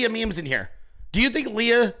see Aaliyah memes in here. Do you think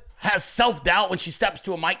Leah has self-doubt when she steps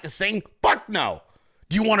to a mic to sing? Fuck no.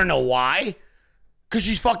 Do you want to know why? Because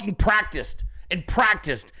she's fucking practiced and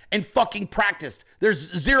practiced and fucking practiced. There's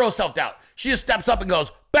zero self-doubt. She just steps up and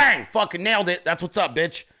goes, bang, fucking nailed it. That's what's up,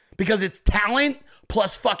 bitch. Because it's talent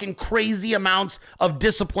plus fucking crazy amounts of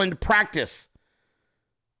disciplined practice.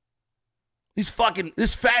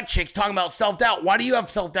 This fat chick's talking about self-doubt. Why do you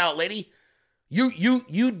have self-doubt, lady?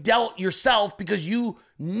 You dealt yourself because you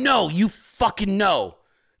fucking know.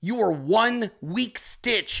 You are one weak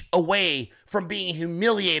stitch away from being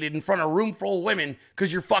humiliated in front of a room full of women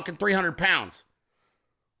because you're fucking 300 pounds.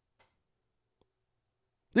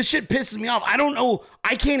 This shit pisses me off. I don't know.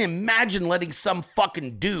 I can't imagine letting some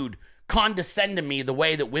fucking dude condescend to me the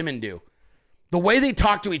way that women do. The way they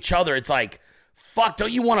talk to each other, it's like, fuck,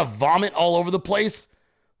 don't you want to vomit all over the place?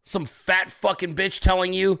 Some fat fucking bitch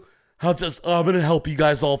telling you, I'm going to help you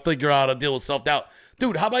guys all figure out how to deal with self-doubt.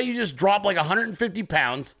 Dude, how about you just drop like 150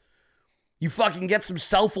 pounds, you fucking get some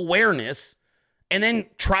self-awareness, and then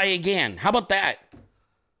try again. How about that?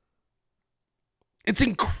 It's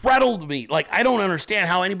incredible to me. Like, I don't understand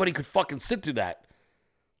how anybody could fucking sit through that.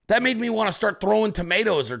 That made me want to start throwing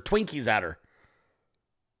tomatoes or Twinkies at her.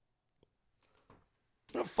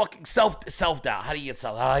 Fucking self-doubt. How do you get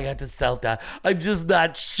self-doubt? Oh, I got the self-doubt. I'm just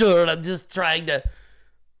not sure. I'm just trying to...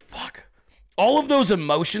 Fuck. All of those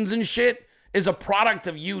emotions and shit is a product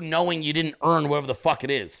of you knowing you didn't earn whatever the fuck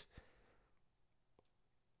it is.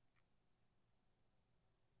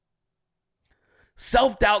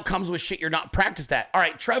 Self-doubt comes with shit you're not practiced at. All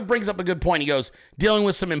right, Trev brings up a good point. He goes, dealing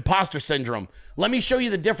with some imposter syndrome. Let me show you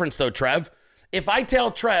the difference, though, Trev. If I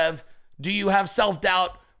tell Trev, do you have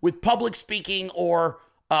self-doubt with public speaking or,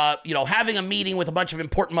 having a meeting with a bunch of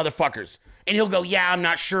important motherfuckers? And he'll go, yeah, I'm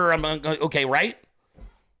not sure. Okay, right?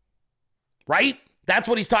 Right? That's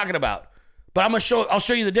what he's talking about. But I'll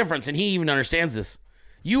show you the difference, and he even understands this.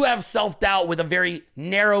 You have self-doubt with a very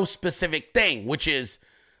narrow, specific thing, which is,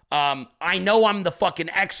 I know I'm the fucking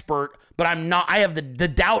expert, but I'm not. I have the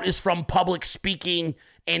doubt is from public speaking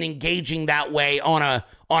and engaging that way on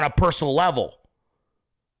a personal level.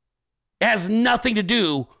 It has nothing to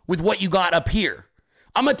do with what you got up here.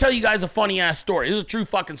 I'm going to tell you guys a funny ass story. This is a true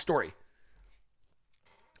fucking story.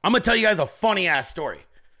 I'm going to tell you guys a funny ass story.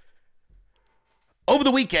 Over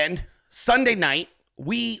the weekend, Sunday night,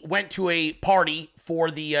 we went to a party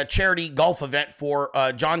for the charity golf event for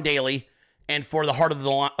John Daly and for the Heart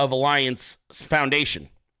of Alliance Foundation.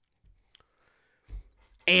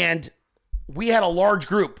 And we had a large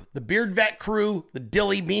group, the Beard Vet crew, the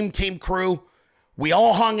Dilley meme team crew. We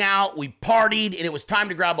all hung out, we partied, and it was time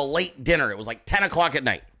to grab a late dinner. It was like 10 o'clock at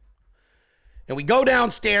night. And we go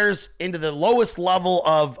downstairs into the lowest level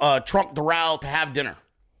of Trump Doral to have dinner.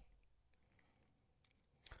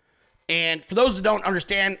 And for those that don't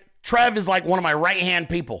understand, Trev is like one of my right-hand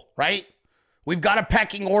people, right? We've got a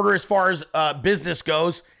pecking order as far as business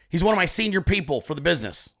goes. He's one of my senior people for the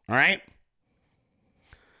business, all right?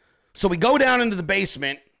 So we go down into the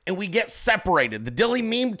basement, and we get separated. The Dilley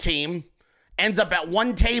meme team ends up at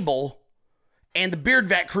one table, and the Beard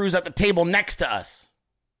Vet crew's at the table next to us.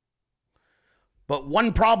 But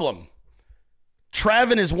one problem.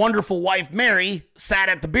 Trev and his wonderful wife, Mary, sat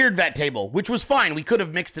at the Beard Vet table, which was fine. We could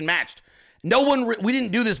have mixed and matched. We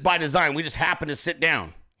didn't do this by design. We just happened to sit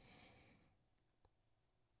down.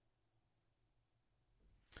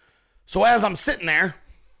 So as I'm sitting there,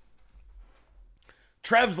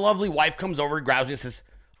 Trev's lovely wife comes over, grabs me and says,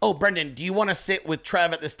 oh, Brenden, do you want to sit with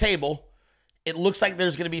Trev at this table? It looks like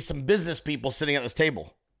there's going to be some business people sitting at this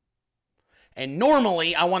table. And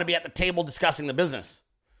normally I want to be at the table discussing the business.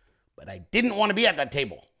 But I didn't want to be at that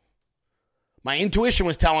table. My intuition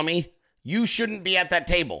was telling me, you shouldn't be at that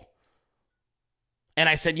table. And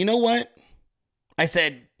I said, you know what? I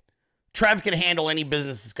said, Trev can handle any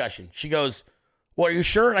business discussion. She goes, well, are you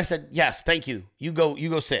sure? And I said, yes, thank you. You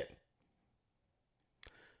go sit.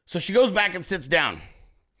 So she goes back and sits down.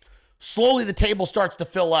 Slowly the table starts to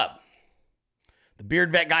fill up. The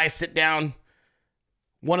Beard Vet guys sit down.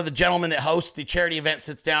 One of the gentlemen that hosts the charity event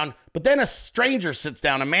sits down. But then a stranger sits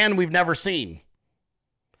down, a man we've never seen.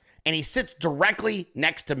 And he sits directly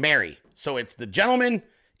next to Mary. So it's the gentleman,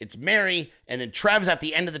 it's Mary, and then Trev's at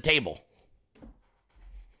the end of the table.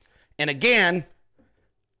 And again,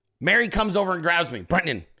 Mary comes over and grabs me.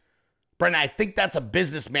 Brenden, I think that's a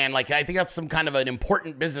businessman. Like, I think that's some kind of an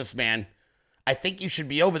important businessman. I think you should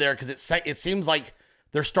be over there because it seems like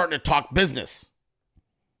they're starting to talk business.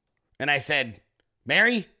 And I said,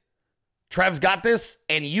 Mary, Trev's got this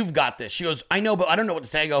and you've got this. She goes, I know, but I don't know what to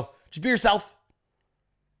say. I go, just be yourself.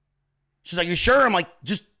 She's like, you sure? I'm like,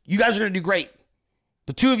 just, you guys are going to do great.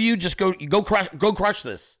 The two of you just go crush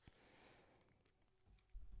this.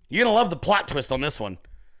 You're going to love the plot twist on this one.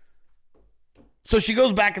 So she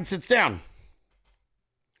goes back and sits down.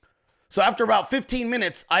 So after about 15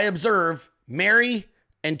 minutes, I observe Mary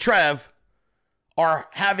and Trev are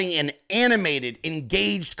having an animated,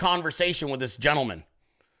 engaged conversation with this gentleman.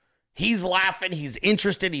 He's laughing, he's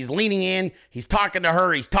interested, he's leaning in, he's talking to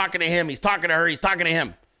her, he's talking to him, he's talking to her, he's talking to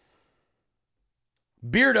him.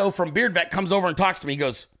 Beardo from Beard Vet comes over and talks to me. He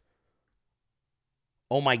goes,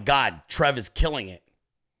 oh my God, Trev is killing it.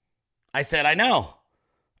 I said, I know.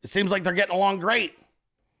 It seems like they're getting along great.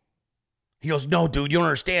 He goes, no, dude, you don't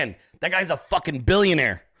understand. That guy's a fucking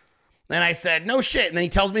billionaire. And I said, no shit. And then he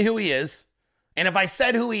tells me who he is. And if I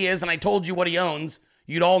said who he is and I told you what he owns,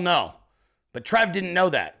 you'd all know. But Trev didn't know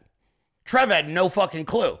that. Trev had no fucking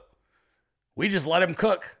clue. We just let him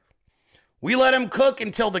cook. We let him cook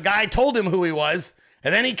until the guy told him who he was,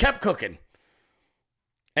 and then he kept cooking.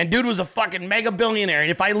 And dude was a fucking mega billionaire. And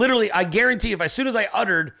if I guarantee if as soon as I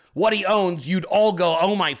uttered what he owns, you'd all go,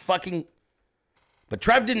 oh my fucking... But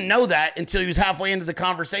Trev didn't know that until he was halfway into the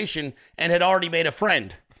conversation and had already made a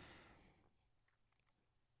friend.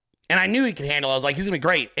 And I knew he could handle it. I was like, he's going to be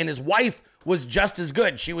great. And his wife was just as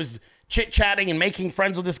good. She was chit-chatting and making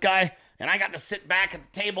friends with this guy. And I got to sit back at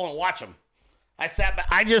the table and watch him. I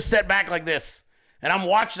just sat back like this. And I'm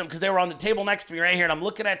watching them because they were on the table next to me right here. And I'm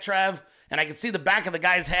looking at Trev. And I could see the back of the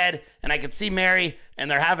guy's head. And I could see Mary. And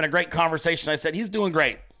they're having a great conversation. I said, he's doing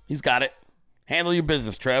great. He's got it. Handle your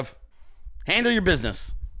business, Trev. Handle your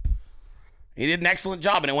business. He did an excellent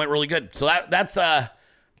job. And it went really good. So that's to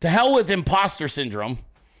hell with imposter syndrome.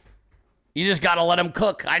 You just got to let him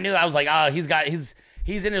cook. I knew. I was like,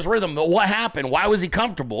 he's in his rhythm. But what happened? Why was he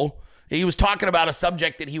comfortable? He was talking about a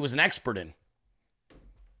subject that he was an expert in.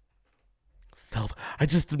 I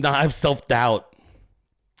just did not have self-doubt.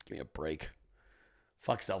 Give me a break.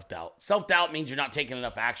 Fuck self-doubt. Self-doubt means you're not taking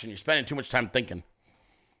enough action. You're spending too much time thinking.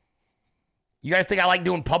 You guys think I like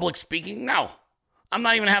doing public speaking? No. I'm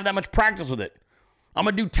not even going to have that much practice with it. I'm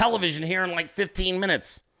going to do television here in like 15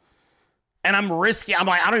 minutes. And I'm risky. I'm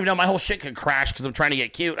like, I don't even know. My whole shit could crash because I'm trying to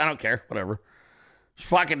get cute. I don't care. Whatever. Just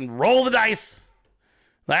fucking roll the dice.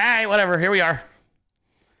 All right, whatever. Here we are.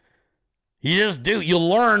 You just do. You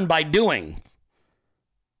learn by doing.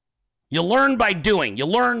 You learn by doing. You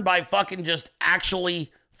learn by fucking just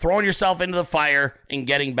actually throwing yourself into the fire and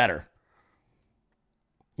getting better.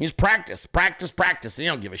 You just practice, practice, practice. And you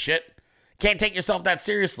don't give a shit. Can't take yourself that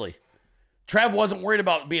seriously. Trev wasn't worried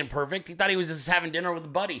about being perfect. He thought he was just having dinner with a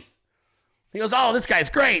buddy. He goes, oh, this guy's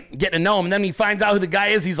great. Getting to know him. And then he finds out who the guy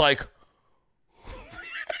is. He's like,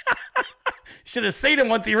 should have seen him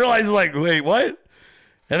once he realized, like, wait, what?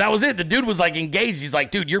 And that was it. The dude was like engaged. He's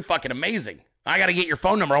like, dude, you're fucking amazing. I got to get your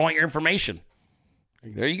phone number. I want your information.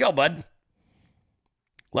 Like, there you go, bud.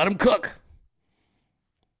 Let him cook.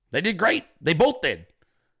 They did great. They both did.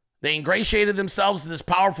 They ingratiated themselves to this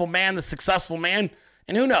powerful man, this successful man.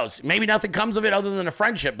 And who knows? Maybe nothing comes of it other than a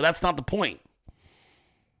friendship, but that's not the point.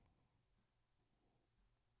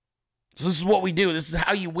 So this is what we do. This is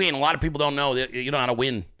how you win. A lot of people don't know that you know how to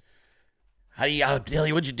win.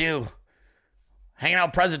 Dilley, what'd you do? Hanging out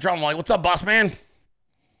with President Trump. I'm like, what's up, boss man?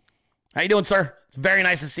 How you doing, sir? It's very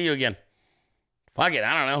nice to see you again. Fuck it,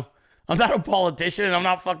 I don't know. I'm not a politician and I'm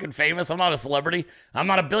not fucking famous. I'm not a celebrity. I'm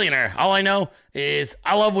not a billionaire. All I know is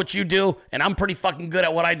I love what you do and I'm pretty fucking good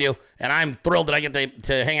at what I do. And I'm thrilled that I get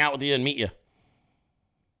to hang out with you and meet you.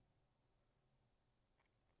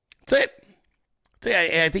 That's it.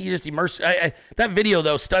 I think you just immerse. That video,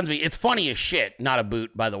 though, stuns me. It's funny as shit. Not a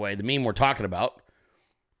boot, by the way. The meme we're talking about.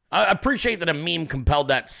 I appreciate that a meme compelled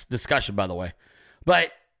that discussion, by the way.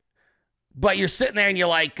 But you're sitting there and you're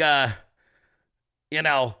like,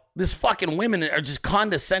 this fucking women are just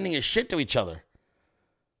condescending as shit to each other.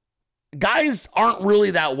 Guys aren't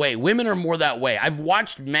really that way. Women are more that way. I've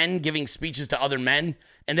watched men giving speeches to other men,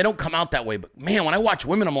 and they don't come out that way. But, man, when I watch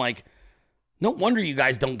women, I'm like, no wonder you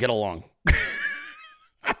guys don't get along.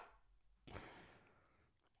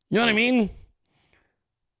 You know what I mean?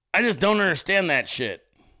 I just don't understand that shit.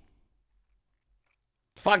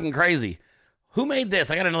 Fucking crazy. Who made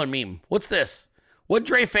this? I got another meme. What's this? What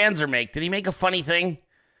Dre Fanzer make? Did he make a funny thing?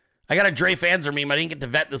 I got a Dre Fanzer meme. I didn't get to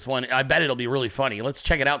vet this one. I bet it'll be really funny. Let's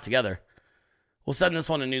check it out together. We'll send this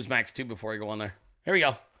one to NewsMax too before we go on there. Here we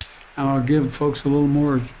go. And I'll give folks a little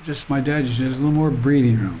more, just my dad just says, a little more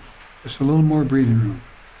breathing room. Just a little more breathing room.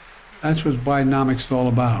 That's what Bidenomics is all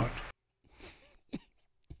about.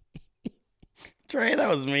 Dre, that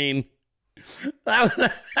was mean.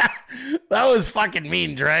 That was fucking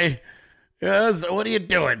mean, Dre. What are you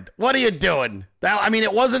doing? What are you doing?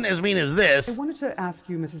 It wasn't as mean as this. I wanted to ask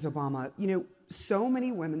you, Mrs. Obama, so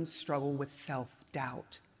many women struggle with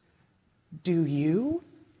self-doubt. Do you?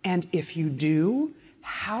 And if you do,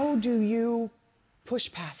 how do you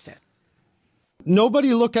push past it?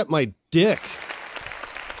 Nobody look at my dick.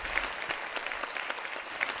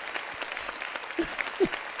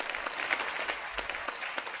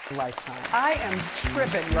 Lifetime. I am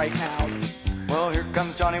tripping right now. Well, here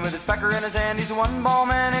comes Johnny with his pecker in his hand. He's a one-ball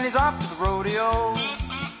man and he's off to the rodeo.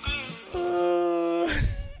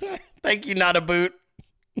 Thank you, not a boot.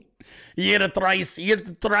 You get a thrice. You get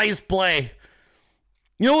the thrice play.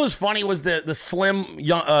 You know what was funny was the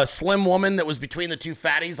slim woman that was between the two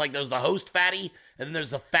fatties. Like there's the host fatty, and then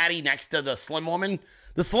there's the fatty next to the slim woman.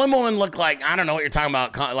 The slim woman looked like, I don't know what you're talking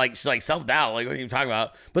about. Like she's like self-doubt. Like what are you talking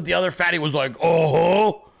about? But the other fatty was like,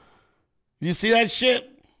 oh, you see that shit?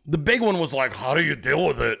 The big one was like, how do you deal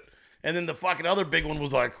with it? And then the fucking other big one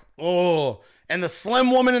was like, oh. And the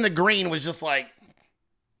slim woman in the green was just like,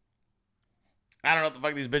 I don't know what the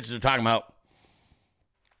fuck these bitches are talking about.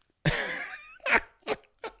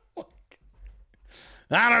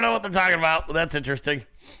 I don't know what they're talking about, but that's interesting.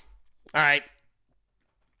 All right.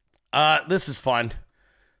 This is fun.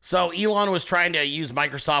 So Elon was trying to use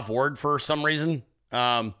Microsoft Word for some reason.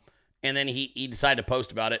 And then he decided to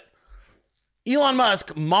post about it. Elon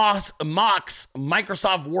Musk mocks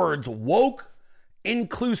Microsoft Word's woke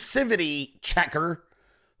inclusivity checker,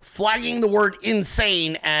 flagging the word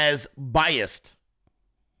insane as biased.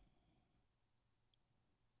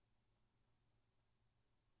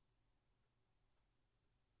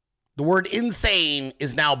 The word insane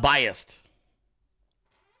is now biased.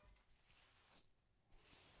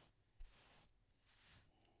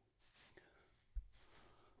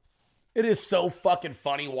 It is so fucking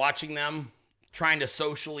funny watching them trying to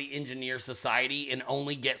socially engineer society and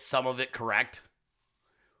only get some of it correct.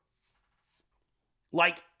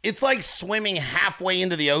 Like, it's like swimming halfway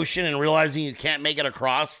into the ocean and realizing you can't make it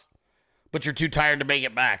across, but you're too tired to make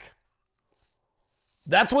it back.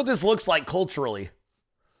 That's what this looks like culturally.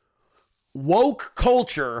 Woke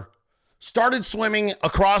culture started swimming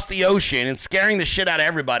across the ocean and scaring the shit out of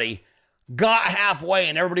everybody, got halfway,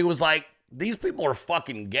 and everybody was like, these people are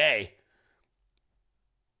fucking gay.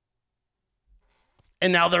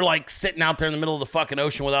 And now they're like sitting out there in the middle of the fucking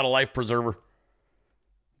ocean without a life preserver.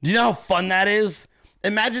 Do you know how fun that is?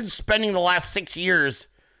 Imagine spending the last 6 years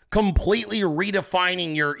completely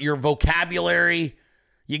redefining your vocabulary.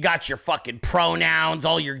 You got your fucking pronouns,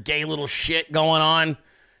 all your gay little shit going on.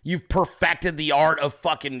 You've perfected the art of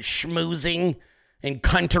fucking schmoozing and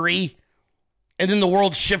country. And then the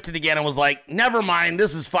world shifted again and was like, never mind,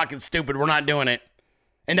 this is fucking stupid. We're not doing it.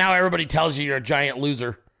 And now everybody tells you you're a giant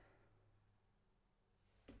loser.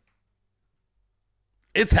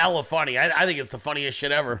 It's hella funny. I think it's the funniest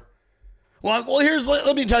shit ever. Well,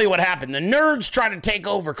 let me tell you what happened. The nerds tried to take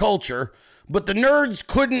over culture, but the nerds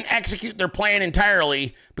couldn't execute their plan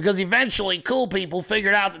entirely because eventually cool people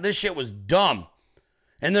figured out that this shit was dumb.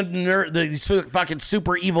 And then these fucking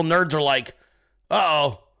super evil nerds are like,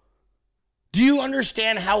 uh-oh. Do you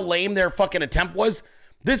understand how lame their fucking attempt was?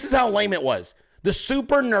 This is how lame it was. The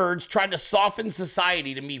super nerds tried to soften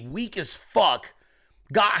society to be weak as fuck,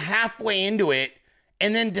 got halfway into it,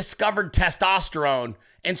 and then discovered testosterone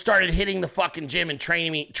and started hitting the fucking gym and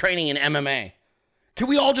training in MMA. Can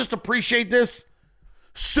we all just appreciate this?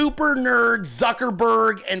 Super nerd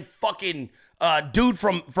Zuckerberg and fucking dude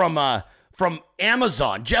from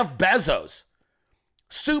Amazon, Jeff Bezos.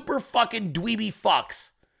 Super fucking dweeby fucks.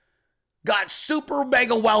 Got super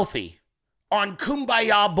mega wealthy on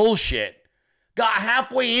kumbaya bullshit. Got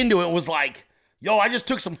halfway into it and was like, yo, I just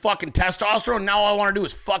took some fucking testosterone. Now all I want to do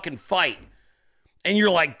is fucking fight. And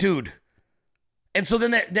you're like, dude. And so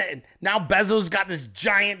then now Bezos got this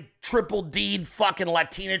giant triple D'd fucking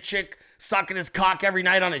Latina chick sucking his cock every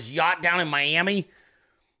night on his yacht down in Miami.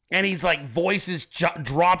 And he's like, voice is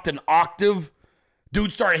dropped an octave.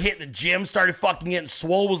 Dude started hitting the gym, started fucking getting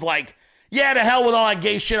swole, was like, yeah, to hell with all that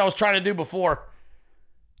gay shit I was trying to do before.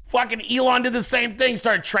 Fucking Elon did the same thing,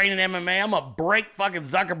 started training MMA. I'm gonna break fucking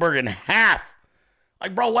Zuckerberg in half.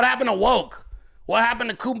 Like, bro, what happened to woke? What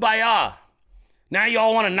happened to kumbaya? Now you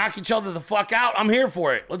all want to knock each other the fuck out? I'm here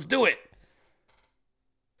for it. Let's do it.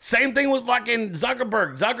 Same thing with fucking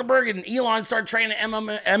Zuckerberg. Zuckerberg and Elon started training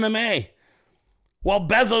MMA. While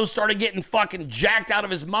Bezos started getting fucking jacked out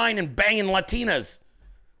of his mind and banging Latinas.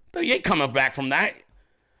 You ain't coming back from that.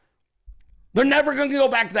 They're never going to go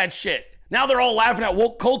back to that shit. Now they're all laughing at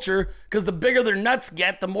woke culture because the bigger their nuts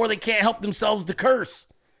get, the more they can't help themselves to curse.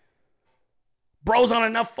 Bro's on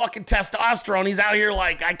enough fucking testosterone. He's out here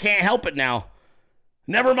like, I can't help it now.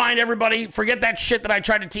 Never mind, everybody. Forget that shit that I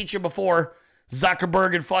tried to teach you before.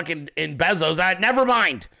 Zuckerberg and fucking and Bezos. Never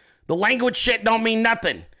mind. The language shit don't mean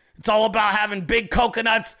nothing. It's all about having big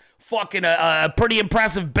coconuts, fucking a pretty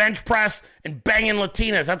impressive bench press, and banging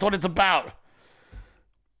Latinas. That's what it's about.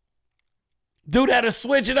 Dude had to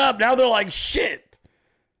switch it up. Now they're like, shit.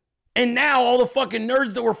 And now all the fucking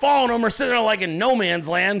nerds that were following him are sitting there like in no man's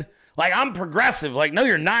land. Like, I'm progressive. Like, no,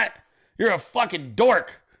 you're not. You're a fucking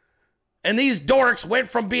dork. And these dorks went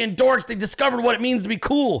from being dorks, they discovered what it means to be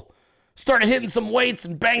cool. Started hitting some weights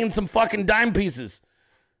and banging some fucking dime pieces.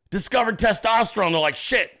 Discovered testosterone. They're like,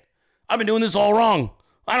 shit, I've been doing this all wrong.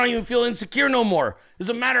 I don't even feel insecure no more. As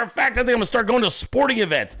a matter of fact, I think I'm going to start going to sporting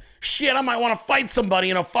events. Shit, I might want to fight somebody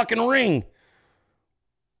in a fucking ring.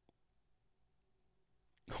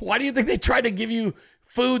 Why do you think they tried to give you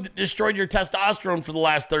food that destroyed your testosterone for the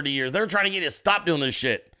last 30 years? They were trying to get you to stop doing this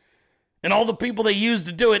shit. And all the people they used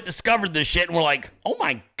to do it discovered this shit and were like, oh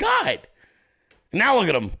my God. And now look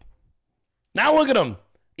at them. Now look at them.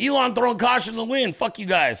 Elon throwing caution to the wind. Fuck you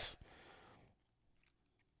guys.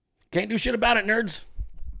 Can't do shit about it, nerds.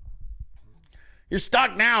 You're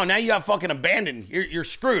stuck now. Now you got fucking abandoned. You're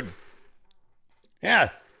screwed. Yeah.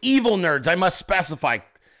 Evil nerds, I must specify.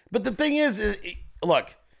 But the thing is,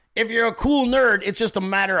 look, if you're a cool nerd, it's just a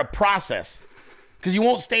matter of process. Because you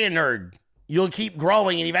won't stay a nerd. You'll keep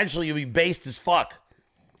growing and eventually you'll be based as fuck.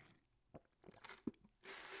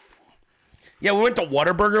 Yeah, we went to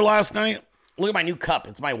Whataburger last night. Look at my new cup.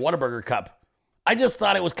 It's my Whataburger cup. I just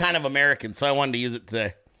thought it was kind of American, so I wanted to use it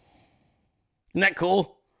today. Isn't that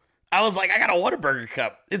cool? I was like, I got a Whataburger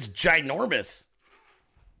cup. It's ginormous.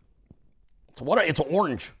 It's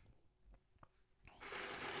orange.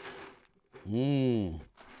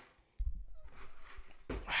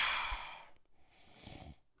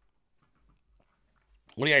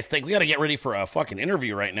 What do you guys think? We got to get ready for a fucking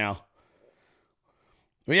interview right now.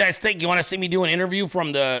 What do you guys think? You want to see me do an interview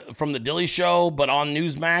from the Dilley show, but on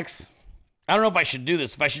NewsMax? I don't know if I should do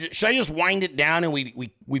this. Should I just wind it down and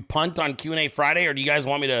we punt on Q&A Friday, or do you guys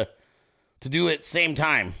want me to do it same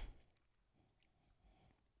time?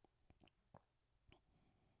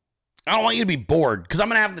 I don't want you to be bored, because I'm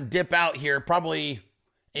going to have to dip out here probably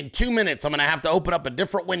in 2 minutes. I'm going to have to open up a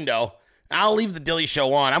different window. I'll leave the Dilley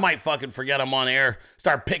show on. I might fucking forget I'm on air.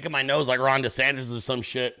 Start picking my nose like Ron DeSantis or some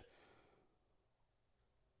shit.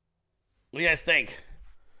 What do you guys think?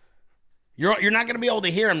 You're not going to be able to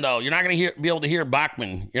hear him, though. You're not going to be able to hear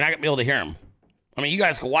Bachman. You're not going to be able to hear him. I mean, you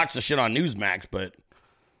guys can watch the shit on NewsMax, but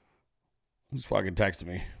who's fucking texting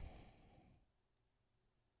me?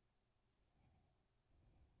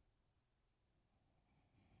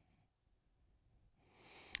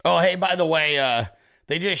 Oh, hey, by the way,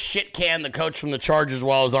 they just shit-canned the coach from the Chargers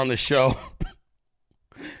while I was on the show.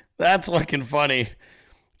 That's fucking funny.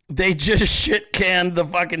 They just shit-canned the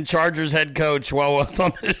fucking Chargers head coach while I was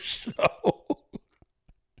on this show.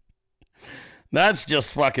 That's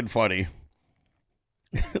just fucking funny.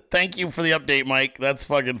 Thank you for the update, Mike. That's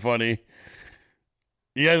fucking funny.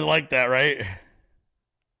 You guys like that, right?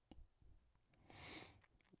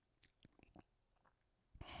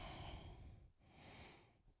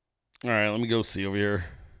 All right, let me go see over here.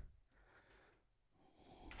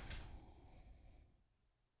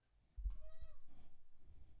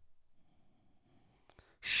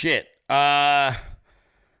 Shit. I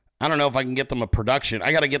don't know if I can get them a production.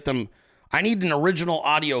 I got to get them. I need an original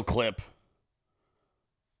audio clip.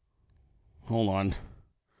 Hold on.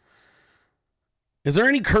 Is there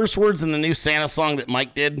any curse words in the new Santa song that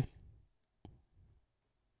Mike did?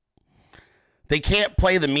 They can't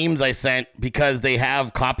play the memes I sent because they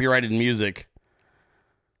have copyrighted music.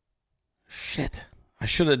 Shit. I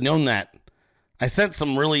should have known that. I sent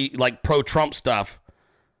some really, pro-Trump stuff.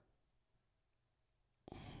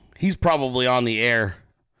 He's probably on the air.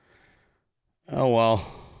 Oh, well.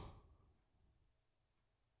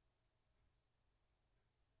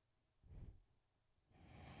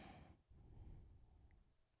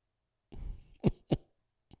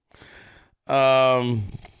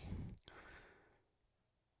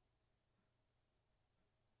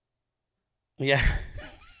 Yeah.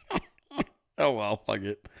 Oh, well, fuck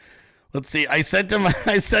it. Let's see. I sent him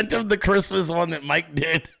the Christmas one that Mike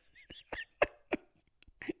did.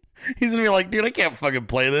 He's gonna be like, dude, I can't fucking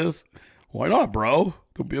play this. Why not, bro?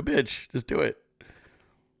 Don't be a bitch. Just do it.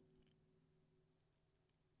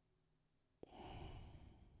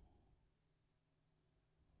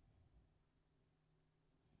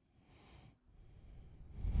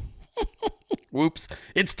 Whoops.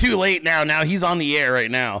 It's too late now. Now he's on the air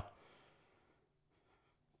right now.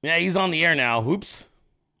 Yeah, he's on the air now. Whoops.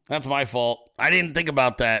 That's my fault. I didn't think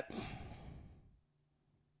about that.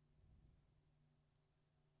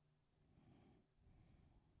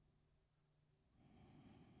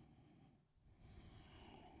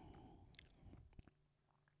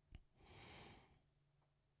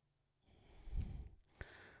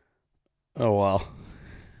 Oh, well.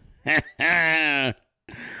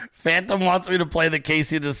 Phantom wants me to play the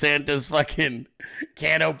Casey DeSantis fucking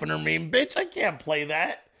can opener meme. Bitch, I can't play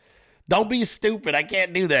that. Don't be stupid. I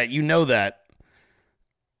can't do that. You know that.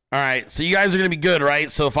 All right, so you guys are gonna be good, right?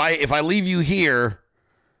 So if I leave you here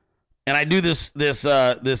and I do this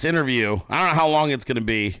interview, I don't know how long it's gonna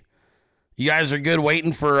be. You guys are good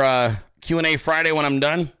waiting for Q&A Friday when I'm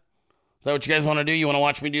done? that what you guys want to do? You want to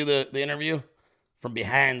watch me do the interview from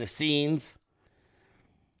behind the scenes?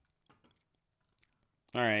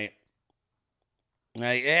 All right.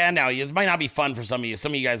 Yeah, no, it might not be fun for some of you.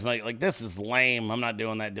 Some of you guys might like, this is lame. I'm not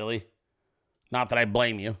doing that, Dilley. Not that I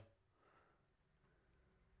blame you.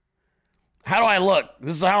 How do I look?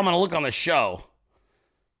 This is how I'm going to look on the show.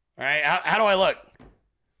 All right, how do I look?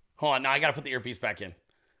 Hold on, now I got to put the earpiece back in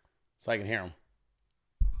so I can hear him.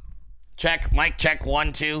 Check, mic check,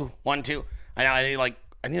 1, 2, 1, 2. I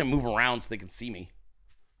need to move around so they can see me.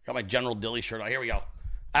 Got my General Dilley shirt on. Here we go.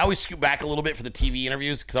 I always scoot back a little bit for the TV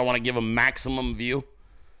interviews because I want to give a maximum view. What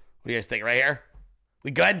do you guys think? Right here?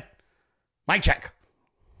 We good? Mic check.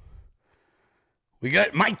 We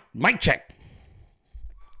good? Mic check.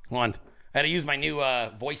 Hold on. I had to use my new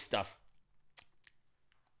voice stuff.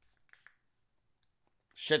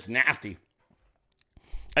 Shit's nasty.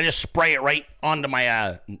 I just spray it right onto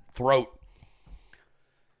my throat.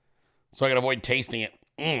 So I can avoid tasting it.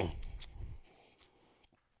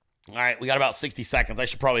 All right, we got about 60 seconds. I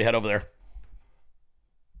should probably head over there.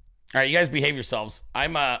 All right, you guys behave yourselves.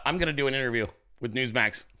 I'm gonna do an interview with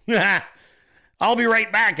NewsMax. I'll be right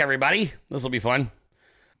back, everybody. This will be fun.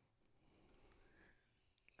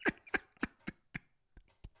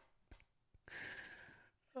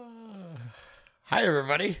 Hi,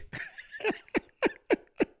 everybody.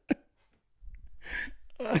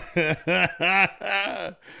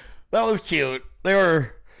 That was cute.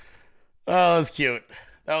 That was cute.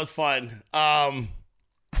 That was fun.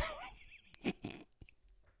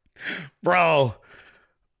 Bro,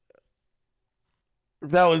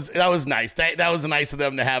 that was nice. That was nice of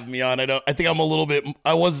them to have me on. I think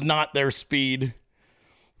I was not their speed.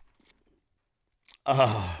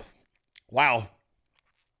 Wow.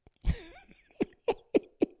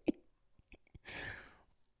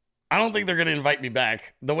 I don't think they're gonna invite me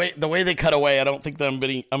back. The way they cut away, I don't think I'm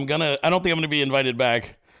gonna be invited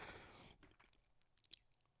back.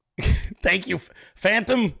 Thank you,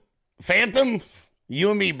 Phantom,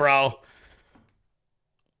 you and me, bro.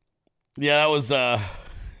 Yeah, that was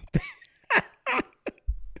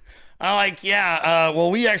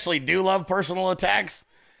well, we actually do love personal attacks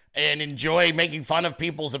and enjoy making fun of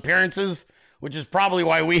people's appearances, which is probably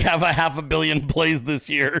why we have 500 million plays this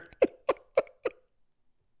year.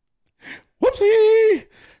 Whoopsie!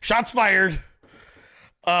 Shots fired.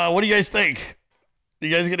 What do you guys think?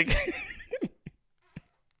 You guys gonna...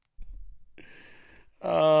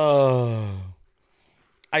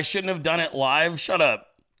 I shouldn't have done it live. Shut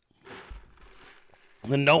up.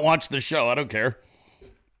 Then don't watch the show. I don't care.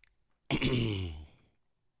 I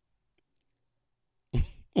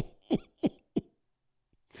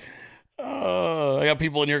got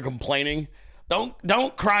people in here complaining.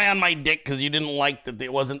 Don't cry on my dick because you didn't like that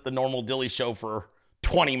it wasn't the normal Dilley show for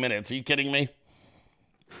 20 minutes. Are you kidding me?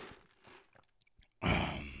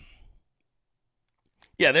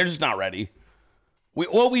 Yeah, they're just not ready.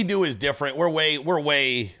 What we do is different. We're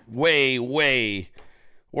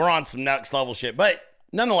on some next level shit. But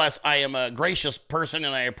nonetheless, I am a gracious person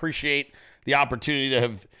and I appreciate the opportunity to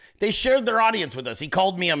have. They shared their audience with us. He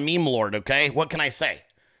called me a meme lord. Okay, what can I say?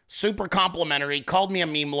 Super complimentary. Called me a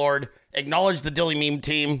meme lord. Acknowledged the Dilley meme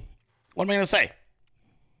team. What am I going to say?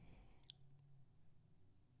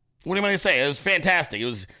 What am I going to say? It was fantastic.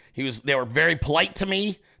 They were very polite to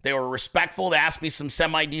me. They were respectful. They asked me some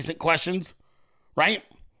semi-decent questions. Right?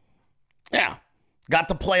 Yeah. Got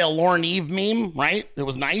to play a Lauren Eve meme, right? It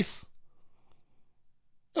was nice.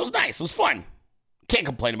 It was nice. It was fun. Can't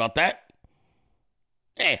complain about that.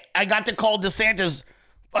 Hey, I got to call DeSantis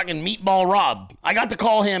fucking Meatball Rob. I got to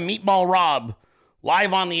call him Meatball Rob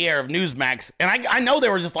live on the air of Newsmax. And I know they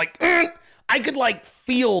were just like, I could like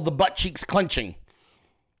feel the butt cheeks clenching.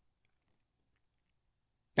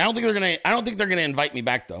 I don't think they're gonna invite me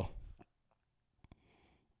back though.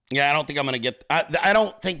 Yeah, I don't think I'm gonna get. I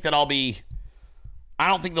don't think they'll be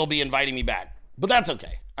inviting me back. But that's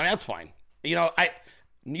okay. I mean, that's fine. It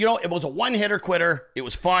was a one-hitter quitter. It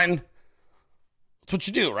was fun. That's what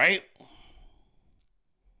you do, right?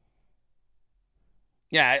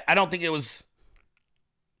 Yeah, I don't think it was.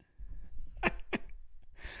 I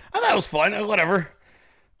thought it was fun. Whatever.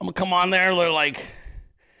 I'm gonna come on there. They're like.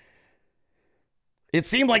 It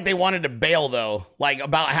seemed like they wanted to bail, though. Like,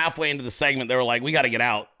 about halfway into the segment, they were like, we got to get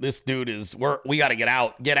out. This dude we got to get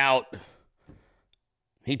out. Get out.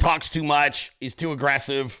 He talks too much. He's too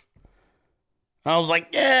aggressive. I was like,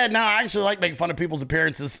 yeah, no, I actually like making fun of people's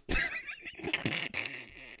appearances.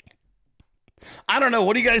 I don't know.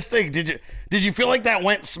 What do you guys think? Did you feel like that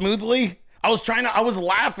went smoothly? I was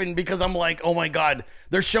laughing because I'm like, oh my God,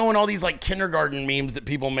 they're showing all these like kindergarten memes that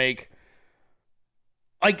people make.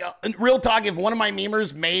 Like, real talk, if one of my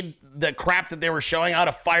memers made the crap that they were showing, I would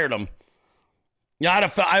have fired them. Yeah,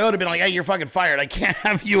 I would have been like, hey, you're fucking fired. I can't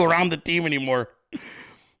have you around the team anymore.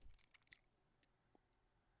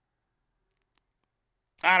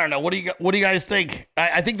 I don't know. What do you guys think?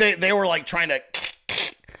 I think they were like trying to.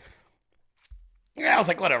 Yeah, I was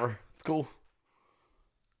like, whatever. It's cool.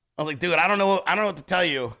 I was like, dude, I don't know what to tell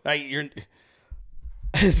you. Like,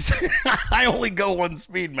 I only go one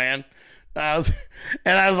speed, man. I was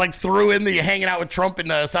like, threw in the hanging out with Trump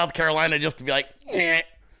in South Carolina just to be like, eh.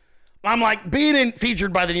 I'm like, being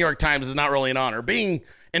featured by the New York Times is not really an honor. Being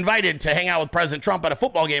invited to hang out with President Trump at a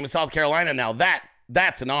football game in South Carolina, now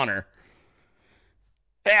that's an honor.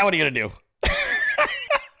 Yeah, what are you going to do?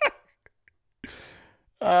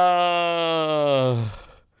 A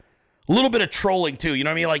little bit of trolling, too. You know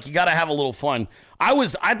what I mean? Like, you got to have a little fun. I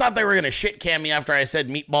thought they were going to shit cam me after I said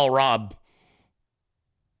Meatball Rob.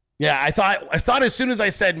 Yeah, I thought as soon as I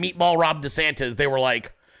said Meatball Rob DeSantis, they were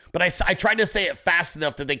like, but I tried to say it fast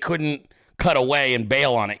enough that they couldn't cut away and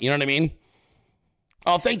bail on it. You know what I mean?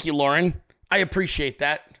 Oh, thank you, Lauren. I appreciate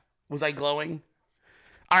that. Was I glowing?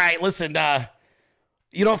 All right, listen,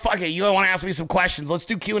 you know, fuck it. You want to ask me some questions? Let's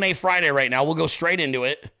do Q&A Friday right now. We'll go straight into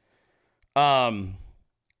it.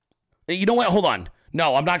 You know what? Hold on.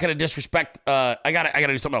 No, I'm not going to disrespect. I gotta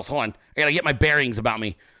do something else. Hold on. I got to get my bearings about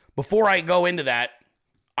me. Before I go into that,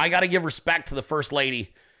 I got to give respect to the First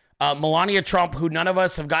Lady. Melania Trump, who none of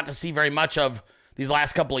us have got to see very much of these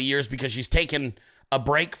last couple of years because she's taken a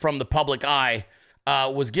break from the public eye,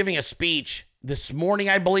 was giving a speech this morning,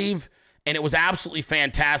 I believe, and it was absolutely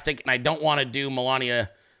fantastic. And I don't want to do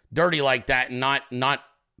Melania dirty like that and not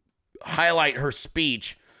highlight her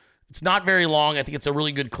speech. It's not very long. I think it's a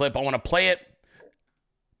really good clip. I want to play it,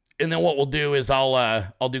 and then what we'll do is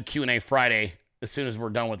I'll do Q&A Friday as soon as we're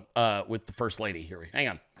done with the First Lady. Hang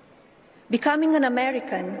on. Becoming an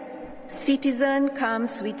American citizen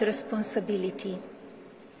comes with responsibility.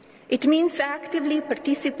 It means actively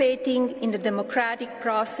participating in the democratic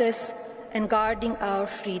process and guarding our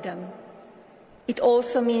freedom. It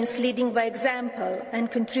also means leading by example and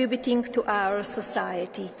contributing to our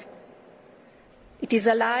society. It is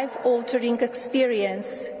a life-altering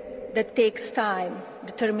experience that takes time,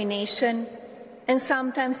 determination, and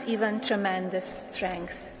sometimes even tremendous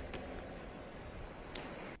strength.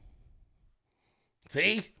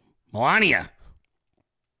 See? Melania.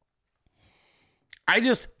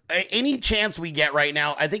 Any chance we get right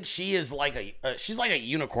now, I think she is like she's like a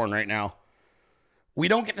unicorn right now. We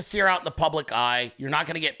don't get to see her out in the public eye. You're not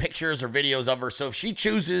going to get pictures or videos of her. So if she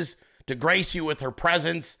chooses to grace you with her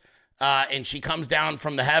presence and she comes down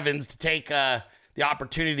from the heavens to take the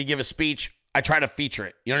opportunity to give a speech, I try to feature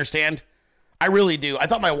it. You understand? I really do. I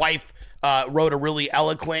thought my wife wrote a really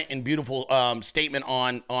eloquent and beautiful statement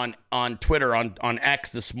on Twitter, on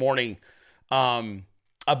X this morning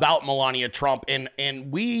about Melania Trump.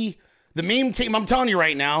 And we, the meme team, I'm telling you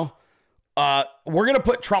right now, we're going to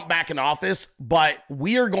put Trump back in office, but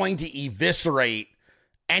we are going to eviscerate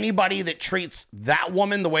anybody that treats that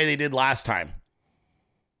woman the way they did last time.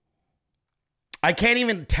 I can't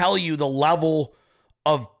even tell you the level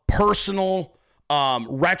of personal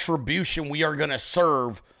retribution we are going to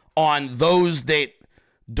serve on those that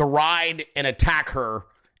deride and attack her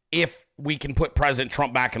if we can put President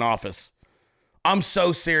Trump back in office. I'm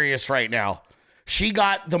so serious right now. She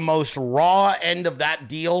got the most raw end of that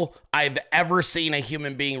deal I've ever seen a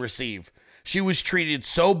human being receive. She was treated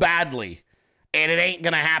so badly, and it ain't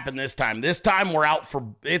going to happen this time. This time we're out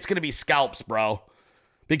for, it's going to be scalps, bro.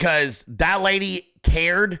 Because that lady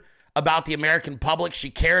cared about the American public. She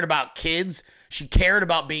cared about kids. She cared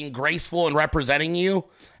about being graceful and representing you.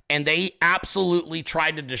 And they absolutely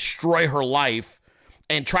tried to destroy her life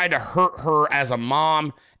and tried to hurt her as a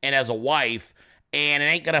mom and as a wife. And it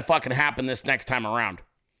ain't going to fucking happen this next time around.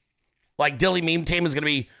 Like, Dilley Meme Team is going to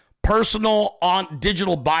be personal on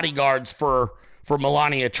digital bodyguards for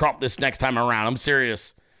Melania Trump this next time around. I'm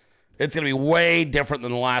serious. It's going to be way different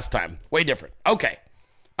than the last time. Way different. Okay.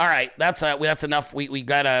 All right. That's enough. We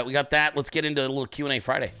got that. Let's get into a little Q&A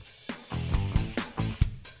Friday.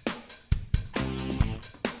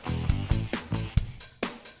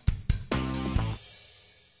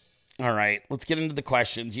 All right, let's get into the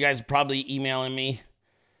questions. You guys are probably emailing me.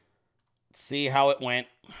 Let's see how it went.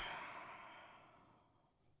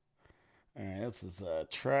 All right, this is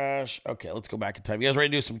trash. Okay, let's go back in time. You guys ready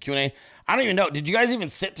to do some Q&A? I don't even know. Did you guys even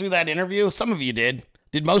sit through that interview? Some of you did.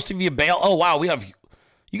 Did most of you bail? Oh, wow,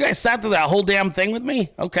 you guys sat through that whole damn thing with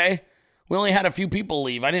me? Okay. We only had a few people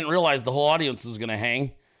leave. I didn't realize the whole audience was going to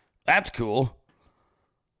hang. That's cool.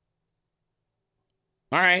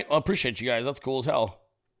 All right, well, appreciate you guys. That's cool as hell.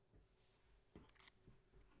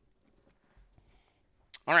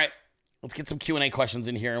 All right. Let's get some Q&A questions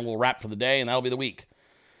in here, and we'll wrap for the day, and that'll be the week.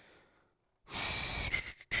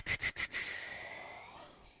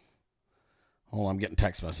 Hold on, I'm getting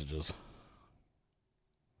text messages.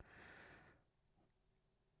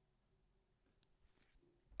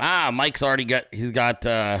 Mike's already got,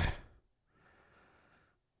 there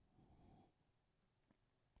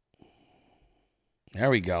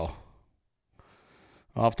we go.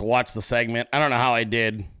 I'll have to watch the segment. I don't know how I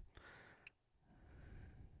did.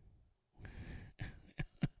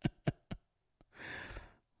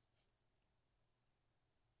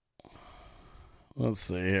 Let's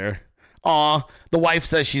see here. Aw, the wife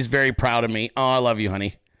says she's very proud of me. Oh, I love you,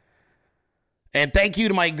 honey. And thank you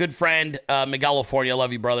to my good friend, Miguel Lafornia. I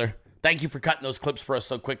love you, brother. Thank you for cutting those clips for us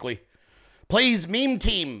so quickly. Please, meme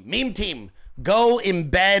team, go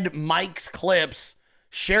embed Mike's clips.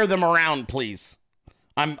 Share them around, please.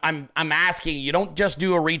 I'm asking you, don't just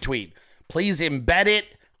do a retweet. Please embed it.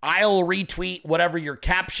 I'll retweet whatever your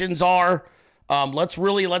captions are. Let's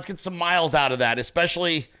get some miles out of that,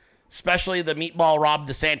 especially the Meatball Rob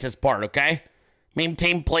DeSantis part, okay? Meme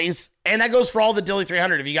team, please. And that goes for all the Dilley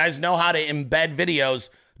 300. If you guys know how to embed videos,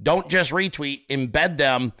 don't just retweet, embed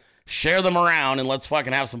them, share them around, and let's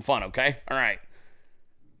fucking have some fun, okay? All right.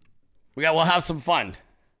 We'll have some fun.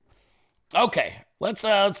 Okay, let's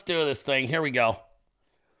do this thing. Here we go.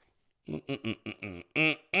 I'm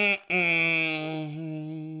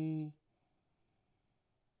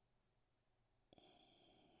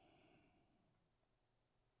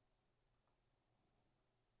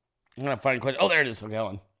going to find a question. Oh, there it is. Okay,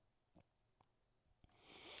 hold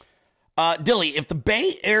on. Dilley, if the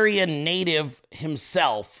Bay Area native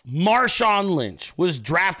himself, Marshawn Lynch, was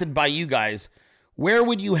drafted by you guys, where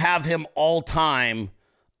would you have him all time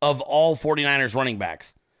of all 49ers running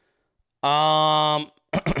backs?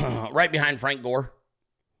 Right behind Frank Gore.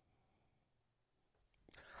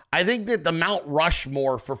 I think that the Mount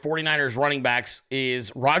Rushmore for 49ers running backs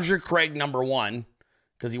is Roger Craig, number 1,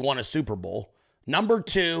 because he won a Super Bowl. Number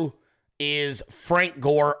 2 is Frank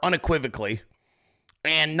Gore, unequivocally.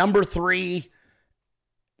 And number 3,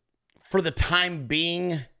 for the time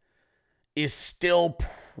being, is still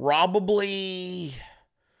probably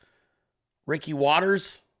Ricky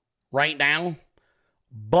Watters right now.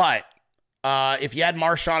 But if you had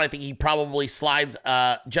Marshawn, I think he probably slides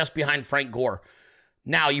just behind Frank Gore.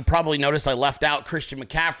 Now, you probably noticed I left out Christian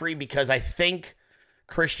McCaffrey because I think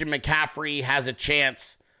Christian McCaffrey has a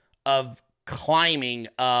chance of climbing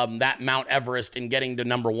that Mount Everest and getting to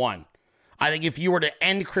number 1. I think if you were to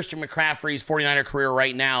end Christian McCaffrey's 49er career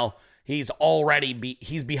right now, he's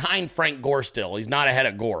behind Frank Gore still. He's not ahead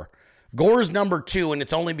of Gore. Gore's number 2, and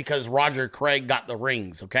it's only because Roger Craig got the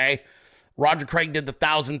rings, okay? Roger Craig did the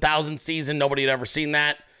 1,000 season. Nobody had ever seen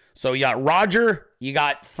that. So you got Roger, you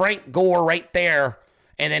got Frank Gore right there,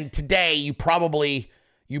 and then today you probably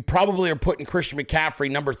are putting Christian McCaffrey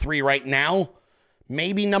number 3 right now.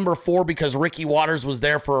 Maybe number 4 because Ricky Watters was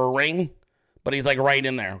there for a ring, but he's like right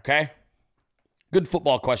in there, okay? Good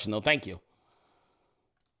football question, though. Thank you.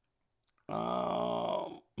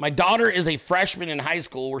 My daughter is a freshman in high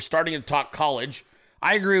school. We're starting to talk college.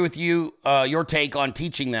 I agree with you, your take on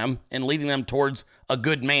teaching them and leading them towards a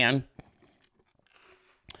good man,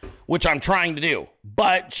 which I'm trying to do.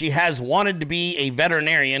 But she has wanted to be a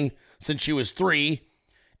veterinarian since she was 3,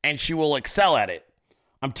 and she will excel at it.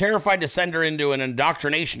 I'm terrified to send her into an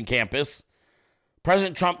indoctrination campus.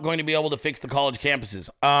 President Trump going to be able to fix the college campuses.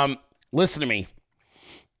 Listen to me.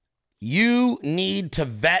 You need to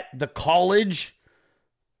vet the college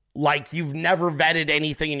like you've never vetted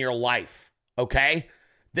anything in your life, okay?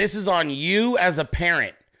 This is on you as a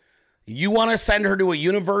parent. You want to send her to a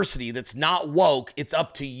university that's not woke, it's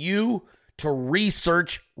up to you to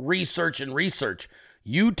research.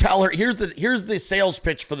 You tell her, here's the sales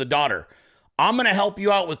pitch for the daughter. I'm going to help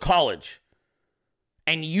you out with college,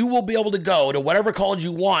 and you will be able to go to whatever college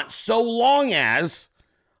you want so long as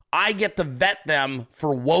I get to vet them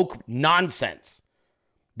for woke nonsense.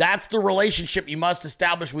 That's the relationship you must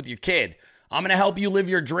establish with your kid. I'm going to help you live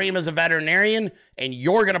your dream as a veterinarian, and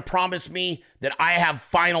you're going to promise me that I have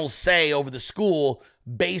final say over the school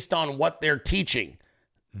based on what they're teaching.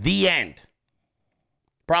 The end.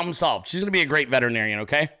 Problem solved. She's going to be a great veterinarian,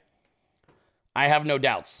 okay? I have no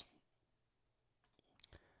doubts.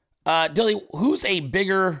 Dilley, who's a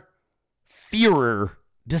bigger fearer,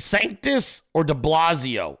 DeSantis or de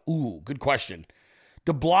Blasio? Ooh, good question.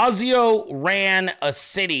 De Blasio ran a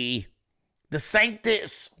city.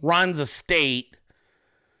 DeSantis runs a state.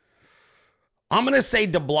 I'm going to say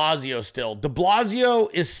de Blasio still. De Blasio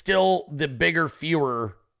is still the bigger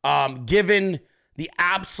fearer, given the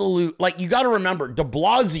absolute, like, you got to remember, de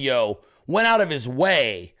Blasio went out of his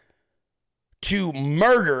way to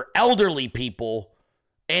murder elderly people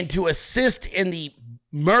and to assist in the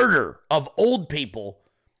murder of old people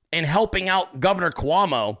and helping out Governor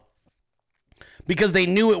Cuomo because they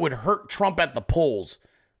knew it would hurt Trump at the polls.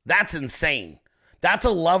 That's insane. That's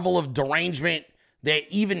a level of derangement that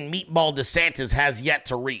even Meatball DeSantis has yet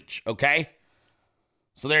to reach, okay?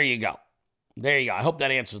 So there you go. There you go. I hope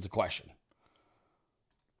that answers the question.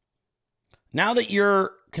 Now that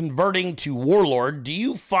you're converting to warlord, do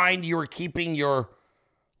you find you're keeping your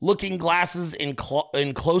looking glasses in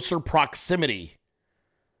closer proximity?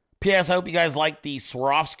 P.S. I hope you guys like the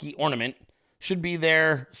Swarovski ornament. Should be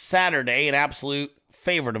there Saturday, an absolute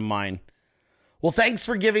favorite of mine. Well, thanks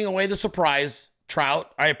for giving away the surprise,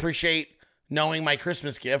 Trout. I appreciate knowing my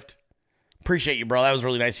Christmas gift. Appreciate you, bro. That was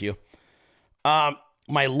really nice of you.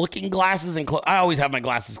 My looking glasses I always have my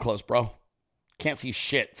glasses close, bro. Can't see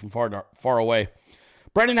shit from far away.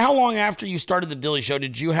 Brenden, how long after you started the Dilley Show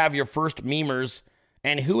did you have your first memers,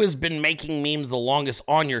 and who has been making memes the longest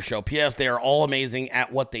on your show? P.S. They are all amazing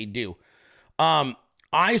at what they do.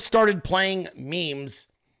 I started playing memes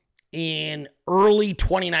in early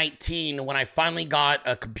 2019 when I finally got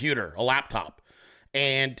a computer, a laptop.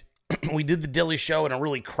 And we did the Dilley Show in a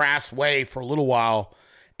really crass way for a little while.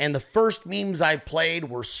 And the first memes I played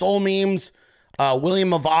were Soul memes,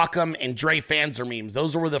 William of Ockham, and Dre Fanzer memes.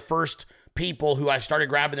 Those were the first people who I started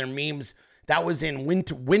grabbing their memes. That was in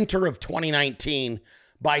winter of 2019.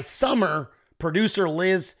 By summer, producer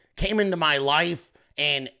Liz came into my life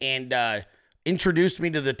and introduced me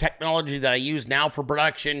to the technology that I use now for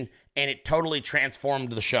production, and it totally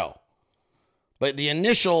transformed the show. But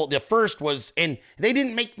the first was, and they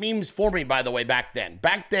didn't make memes for me, by the way, back then.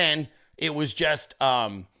 Back then, it was just,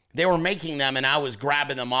 they were making them, and I was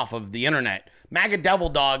grabbing them off of the internet. MAGA Devil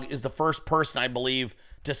Dog is the first person, I believe,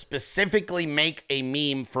 to specifically make a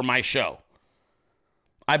meme for my show.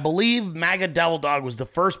 I believe MAGA Devil Dog was the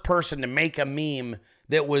first person to make a meme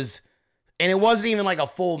that was, and it wasn't even like a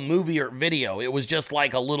full movie or video. It was just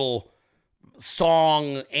like a little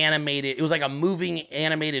song animated. It was like a moving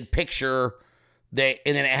animated picture and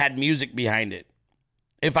then it had music behind it,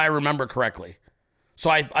 if I remember correctly. So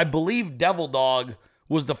I believe Devil Dog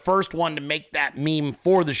was the first one to make that meme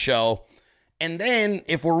for the show. And then,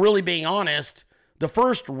 if we're really being honest, the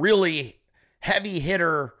first really heavy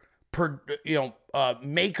hitter,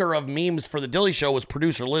 maker of memes for the Dilley Show was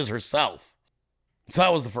producer Liz herself. So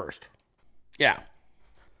that was the first. Yeah.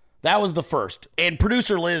 That was the first. And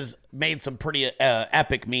producer Liz made some pretty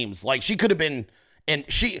epic memes. Like, she could have been,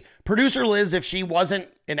 producer Liz, if she wasn't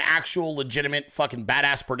an actual legitimate fucking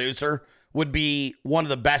badass producer, would be one of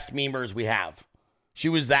the best memers we have. She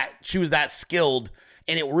was that skilled,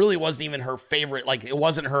 and it really wasn't even her favorite, like, it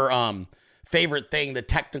wasn't her favorite thing, the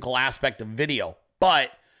technical aspect of video.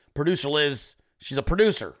 But producer Liz, she's a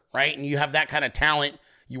producer, right? And you have that kind of talent.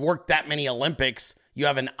 You work that many Olympics. You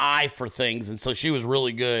have an eye for things. And so she was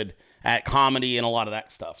really good at comedy and a lot of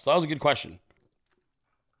that stuff. So that was a good question.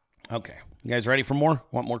 Okay. You guys ready for more?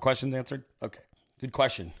 Want more questions answered? Okay. Good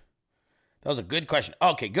question. That was a good question.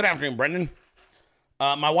 Okay. Good afternoon, Brenden.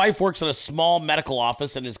 My wife works at a small medical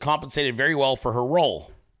office and is compensated very well for her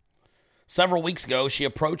role. Several weeks ago, she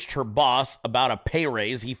approached her boss about a pay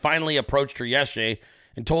raise. He finally approached her yesterday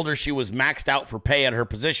and told her she was maxed out for pay at her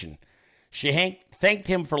position. She thanked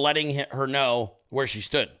him for letting her know where she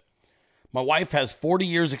stood. My wife has 40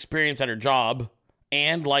 years experience at her job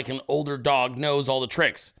and, like an older dog, knows all the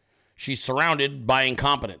tricks. She's surrounded by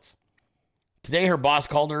incompetence. Today, her boss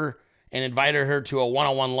called her and invited her to a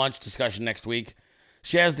one-on-one lunch discussion next week.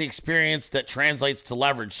 She has the experience that translates to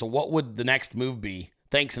leverage. So what would the next move be?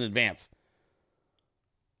 Thanks in advance.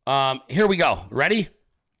 Here we go. Ready?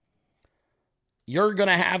 You're going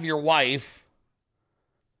to have your wife,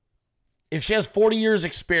 if she has 40 years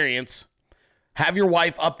experience, have your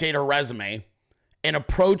wife update her resume and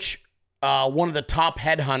approach one of the top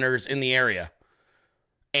headhunters in the area.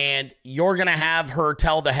 And you're going to have her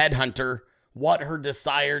tell the headhunter what her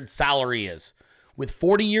desired salary is. With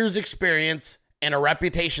 40 years experience and a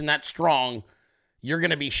reputation that's strong, you're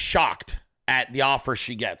going to be shocked at the offer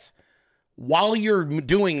she gets. While you're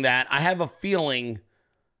doing that, I have a feeling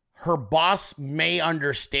her boss may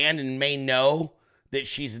understand and may know that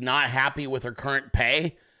she's not happy with her current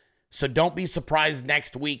pay. So don't be surprised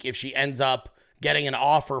next week if she ends up getting an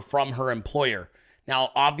offer from her employer.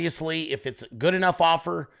 Now, obviously, if it's a good enough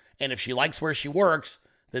offer and if she likes where she works,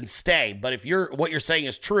 then stay. But if what you're saying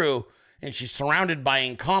is true and she's surrounded by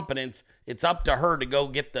incompetence, it's up to her to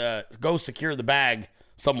go secure the bag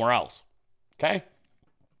somewhere else. Okay?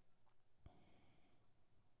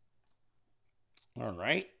 All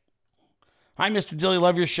right. Hi, Mr. Dilley.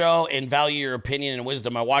 Love your show and value your opinion and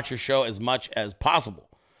wisdom. I watch your show as much as possible.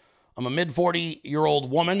 I'm a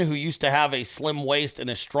mid-40-year-old woman who used to have a slim waist and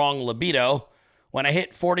a strong libido. When I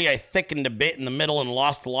hit 40, I thickened a bit in the middle and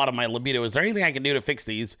lost a lot of my libido. Is there anything I can do to fix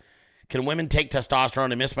these? Can women take testosterone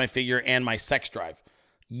to miss my figure and my sex drive?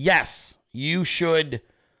 Yes, you should.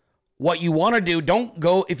 What you want to do, don't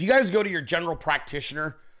go, if you guys go to your general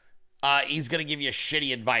practitioner, he's going to give you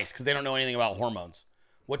shitty advice because they don't know anything about hormones.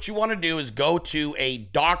 What you want to do is go to a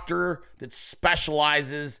doctor that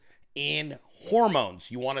specializes in hormones.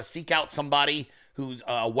 You want to seek out somebody who's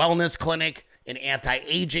a wellness clinic, an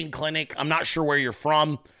anti-aging clinic. I'm not sure where you're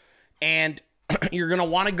from. And you're going to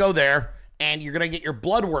want to go there and you're going to get your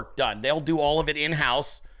blood work done. They'll do all of it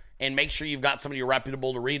in-house and make sure you've got somebody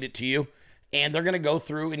reputable to read it to you. And they're going to go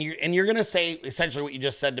through and you're going to say essentially what you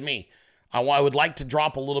just said to me. I would like to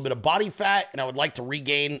drop a little bit of body fat and I would like to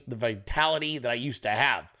regain the vitality that I used to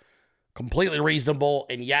have. Completely reasonable.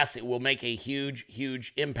 And yes, it will make a huge,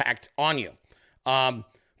 huge impact on you.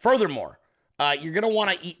 Furthermore, you're going to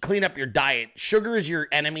want to clean up your diet. Sugar is your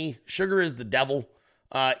enemy. Sugar is the devil.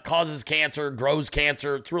 It causes cancer, grows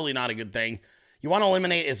cancer. It's really not a good thing. You want to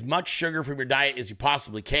eliminate as much sugar from your diet as you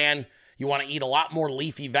possibly can. You want to eat a lot more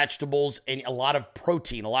leafy vegetables and a lot of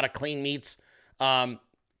protein, a lot of clean meats.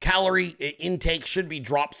 Calorie intake should be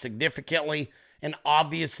dropped significantly. And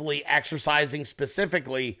obviously exercising,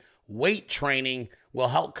 specifically weight training, will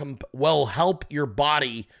help your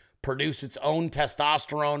body produce its own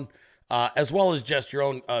testosterone, as well as just your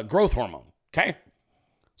own growth hormone, okay?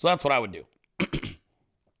 So that's what I would do.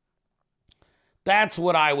 That's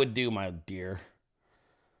what I would do, my dear.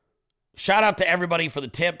 Shout out to everybody for the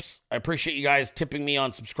tips. I appreciate you guys tipping me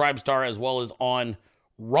on Subscribestar as well as on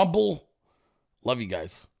Rumble. Love you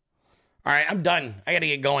guys. All right, I'm done. I got to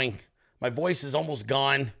get going. My voice is almost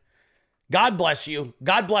gone. God bless you.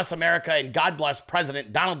 God bless America, and God bless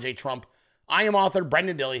President Donald J. Trump. I am author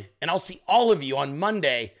Brenden Dilley, and I'll see all of you on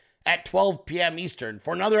Monday at 12 p.m. Eastern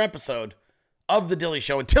for another episode of The Dilley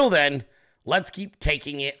Show. Until then, let's keep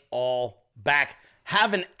taking it all back.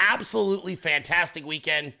 Have an absolutely fantastic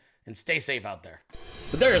weekend, and stay safe out there.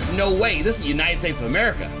 But there is no way. This is the United States of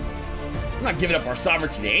America. We're not giving up our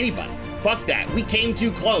sovereignty to anybody. Fuck that. We came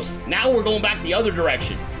too close. Now we're going back the other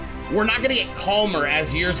direction. We're not going to get calmer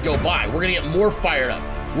as years go by. We're going to get more fired up.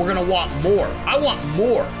 We're going to want more. I want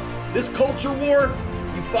more. This culture war,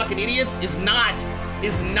 you fucking idiots, is not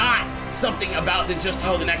something about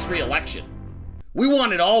the next re-election. We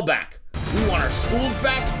want it all back. We want our schools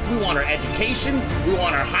back. We want our education. We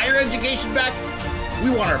want our higher education back. We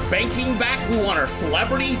want our banking back. We want our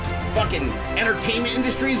celebrity fucking entertainment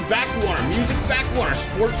industries back. We want our music back. We want our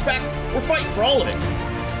sports back. We're fighting for all of it.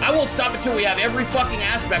 I won't stop until we have every fucking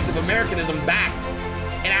aspect of Americanism back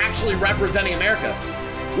and actually representing America.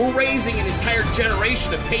 We're raising an entire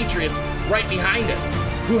generation of patriots right behind us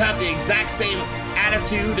who have the exact same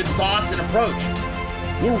attitude and thoughts and approach.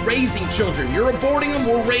 We're raising children. You're aborting them,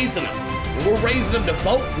 we're raising them. And we're raising them to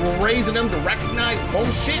vote. We're raising them to recognize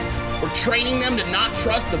bullshit. We're training them to not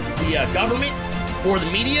trust the government or the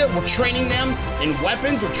media. We're training them in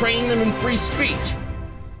weapons. We're training them in free speech.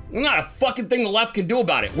 There's not a fucking thing the left can do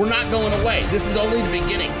about it. We're not going away. This is only the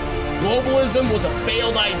beginning. Globalism was a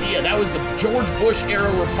failed idea. That was the George Bush era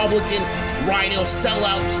Republican, rhino,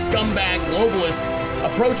 sellout, scumbag, globalist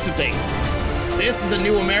approach to things. This is a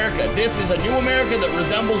new America. This is a new America that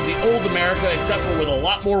resembles the old America, except for with a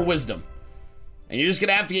lot more wisdom. And you're just going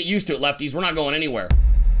to have to get used to it, lefties. We're not going anywhere.